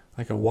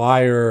 like a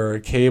wire or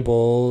a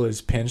cable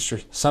is pinched or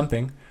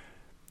something,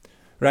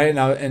 right?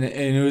 Now and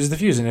it was the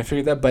fuse, and I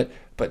figured that, but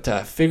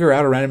to figure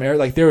out a random error,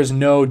 like there was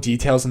no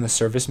details in the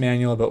service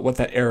manual about what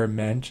that error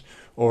meant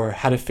or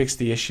how to fix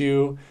the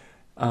issue,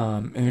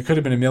 and it could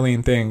have been a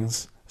million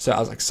things. So I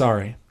was like,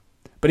 sorry.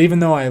 But even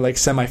though I like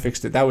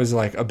semi-fixed it, that was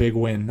like a big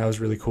win. That was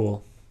really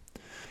cool.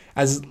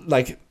 As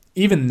like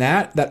even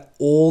that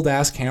old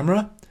ass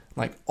camera,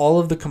 like all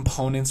of the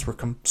components were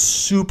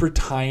super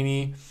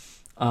tiny,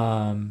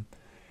 and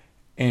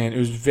it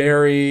was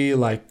very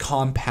like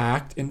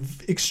compact and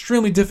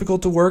extremely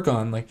difficult to work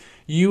on. Like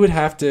you would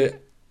have to.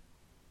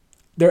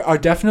 There are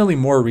definitely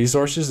more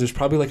resources. There's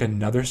probably like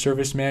another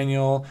service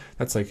manual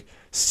that's like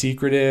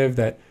secretive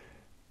that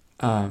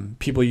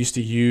people used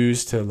to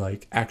use to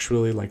like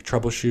actually like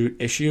troubleshoot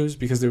issues,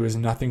 because there was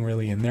nothing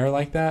really in there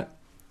like that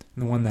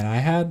in the one that I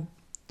had.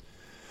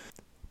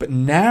 But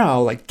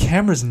now, like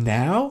cameras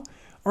now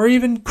are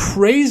even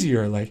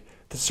crazier. Like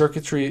the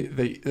circuitry,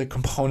 the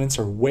components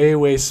are way,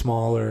 way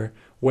smaller,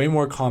 way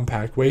more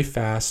compact, way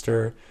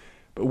faster,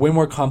 but way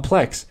more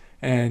complex.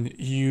 And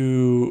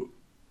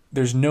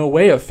there's no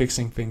way of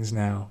fixing things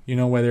now,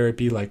 whether it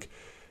be like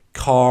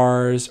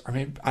cars or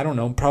maybe, I don't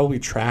know, probably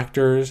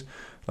tractors,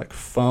 like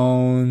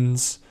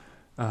phones.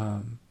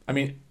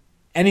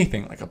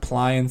 Anything like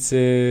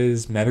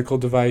appliances, medical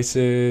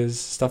devices,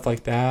 stuff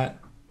like that.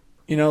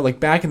 Like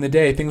back in the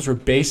day, things were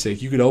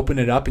basic. You could open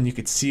it up and you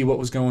could see what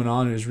was going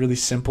on. It was really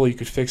simple. You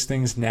could fix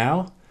things.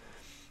 Now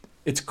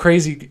it's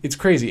crazy. It's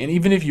crazy. And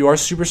even if you are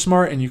super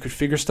smart and you could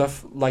figure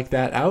stuff like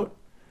that out,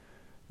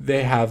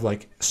 they have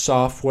like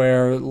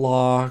software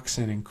locks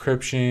and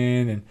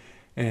encryption,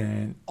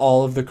 and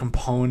all of the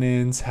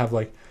components have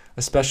like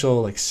a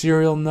special like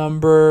serial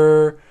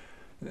number,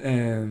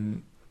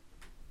 and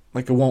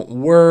like it won't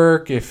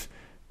work if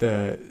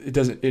it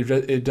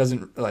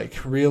doesn't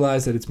like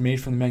realize that it's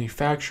made from the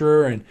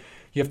manufacturer, and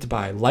you have to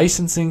buy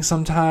licensing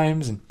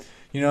sometimes, and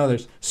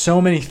there's so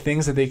many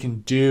things that they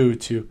can do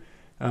to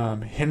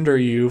hinder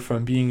you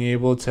from being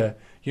able to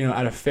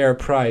at a fair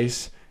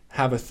price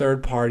have a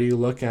third party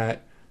look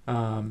at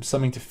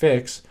something to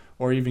fix,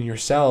 or even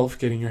yourself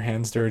getting your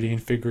hands dirty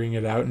and figuring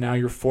it out. Now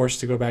you're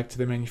forced to go back to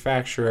the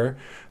manufacturer.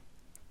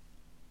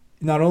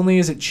 Not only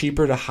is it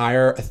cheaper to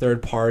hire a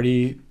third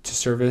party to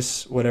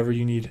service whatever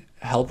you need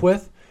help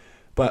with,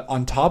 but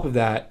on top of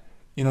that,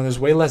 there's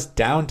way less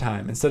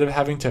downtime. Instead of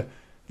having to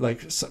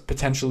like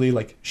potentially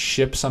like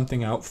ship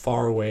something out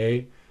far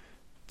away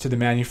to the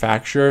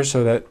manufacturer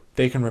so that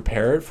they can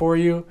repair it for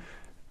you,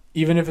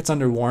 even if it's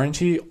under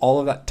warranty, all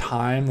of that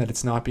time that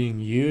it's not being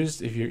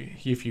used, if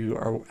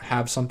you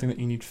have something that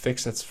you need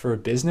fixed that's for a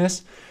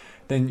business,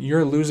 then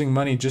you're losing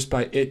money just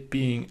by it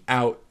being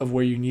out of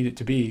where you need it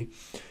to be.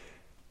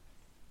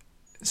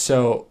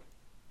 So,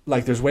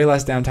 like, there's way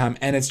less downtime,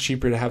 and it's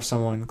cheaper to have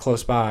someone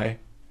close by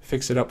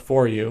fix it up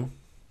for you.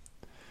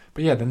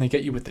 But yeah, then they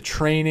get you with the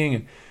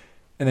training,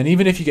 and then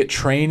even if you get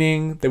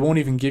training, they won't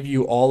even give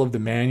you all of the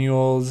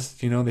manuals.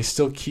 They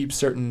still keep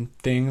certain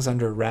things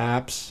under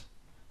wraps.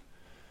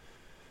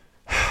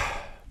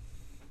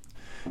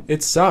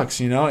 It sucks,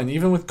 and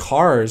even with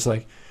cars,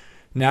 like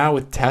now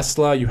with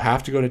Tesla, you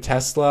have to go to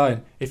Tesla,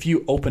 and if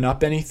you open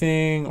up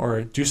anything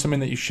or do something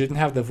that you shouldn't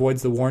have that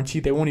voids the warranty,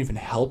 they won't even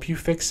help you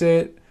fix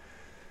it.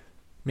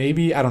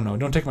 Maybe, I don't know,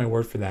 don't take my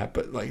word for that,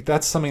 but like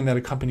that's something that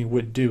a company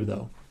would do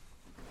though.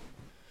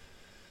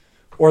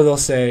 Or they'll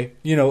say,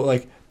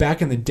 like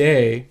back in the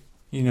day,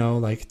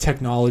 like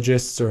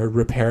technologists or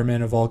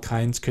repairmen of all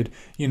kinds could,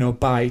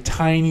 buy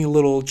tiny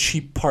little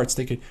cheap parts.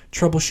 They could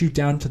troubleshoot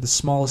down to the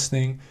smallest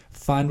thing,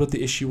 find what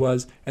the issue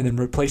was, and then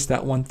replace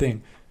that one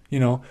thing,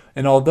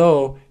 And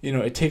although,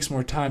 it takes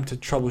more time to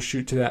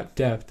troubleshoot to that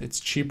depth, it's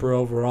cheaper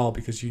overall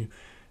because you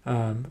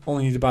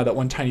only need to buy that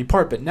one tiny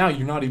part. But now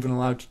you're not even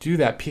allowed to do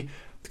that.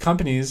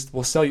 Companies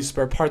will sell you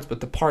spare parts, but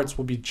the parts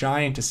will be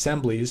giant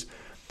assemblies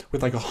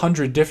with like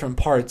 100 different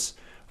parts,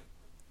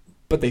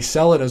 but they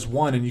sell it as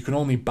one and you can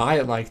only buy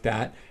it like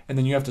that. And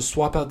then you have to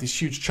swap out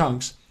these huge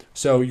chunks.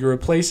 So you're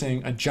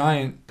replacing a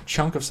giant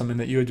chunk of something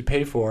that you had to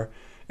pay for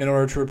in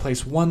order to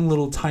replace one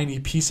little tiny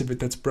piece of it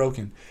that's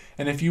broken.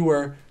 And if you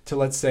were to,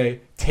 let's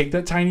say, take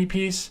that tiny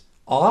piece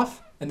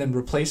off and then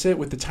replace it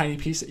with the tiny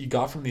piece that you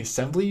got from the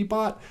assembly you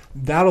bought,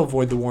 that'll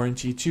void the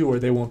warranty too, or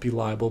they won't be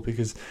liable,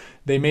 because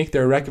they make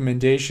their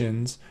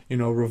recommendations,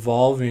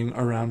 revolving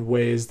around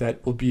ways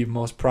that will be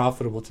most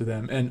profitable to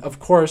them. And of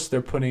course,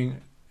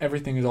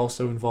 everything is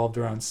also involved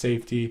around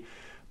safety,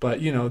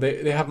 but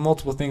they have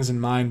multiple things in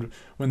mind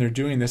when they're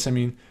doing this. I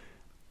mean,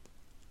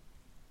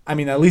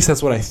 at least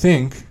that's what I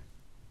think.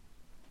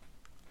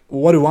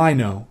 What do I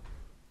know?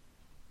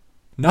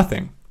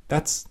 Nothing.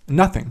 That's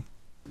nothing.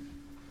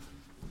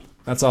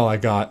 That's all I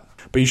got.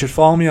 But you should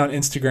follow me on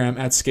Instagram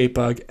at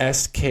skatebug,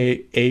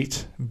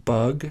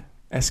 SK8bug,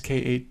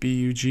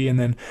 SK8bug, and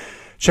then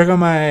check out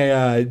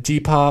my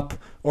Depop,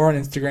 or on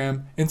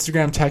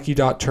Instagram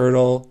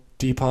tacky.turtle,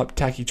 Depop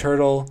tacky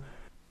turtle,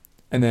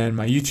 and then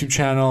my YouTube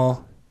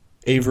channel,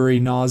 Avery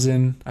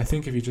Nozzin. I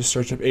think if you just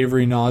search up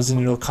Avery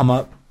Nozzin, it'll come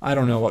up. I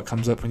don't know what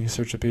comes up when you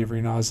search up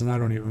Avery Nozzin. I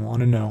don't even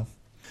want to know.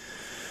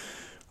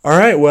 All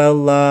right,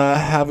 well,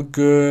 have a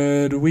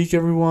good week,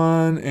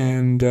 everyone,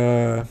 and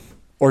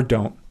or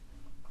don't.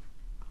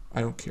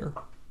 I don't care.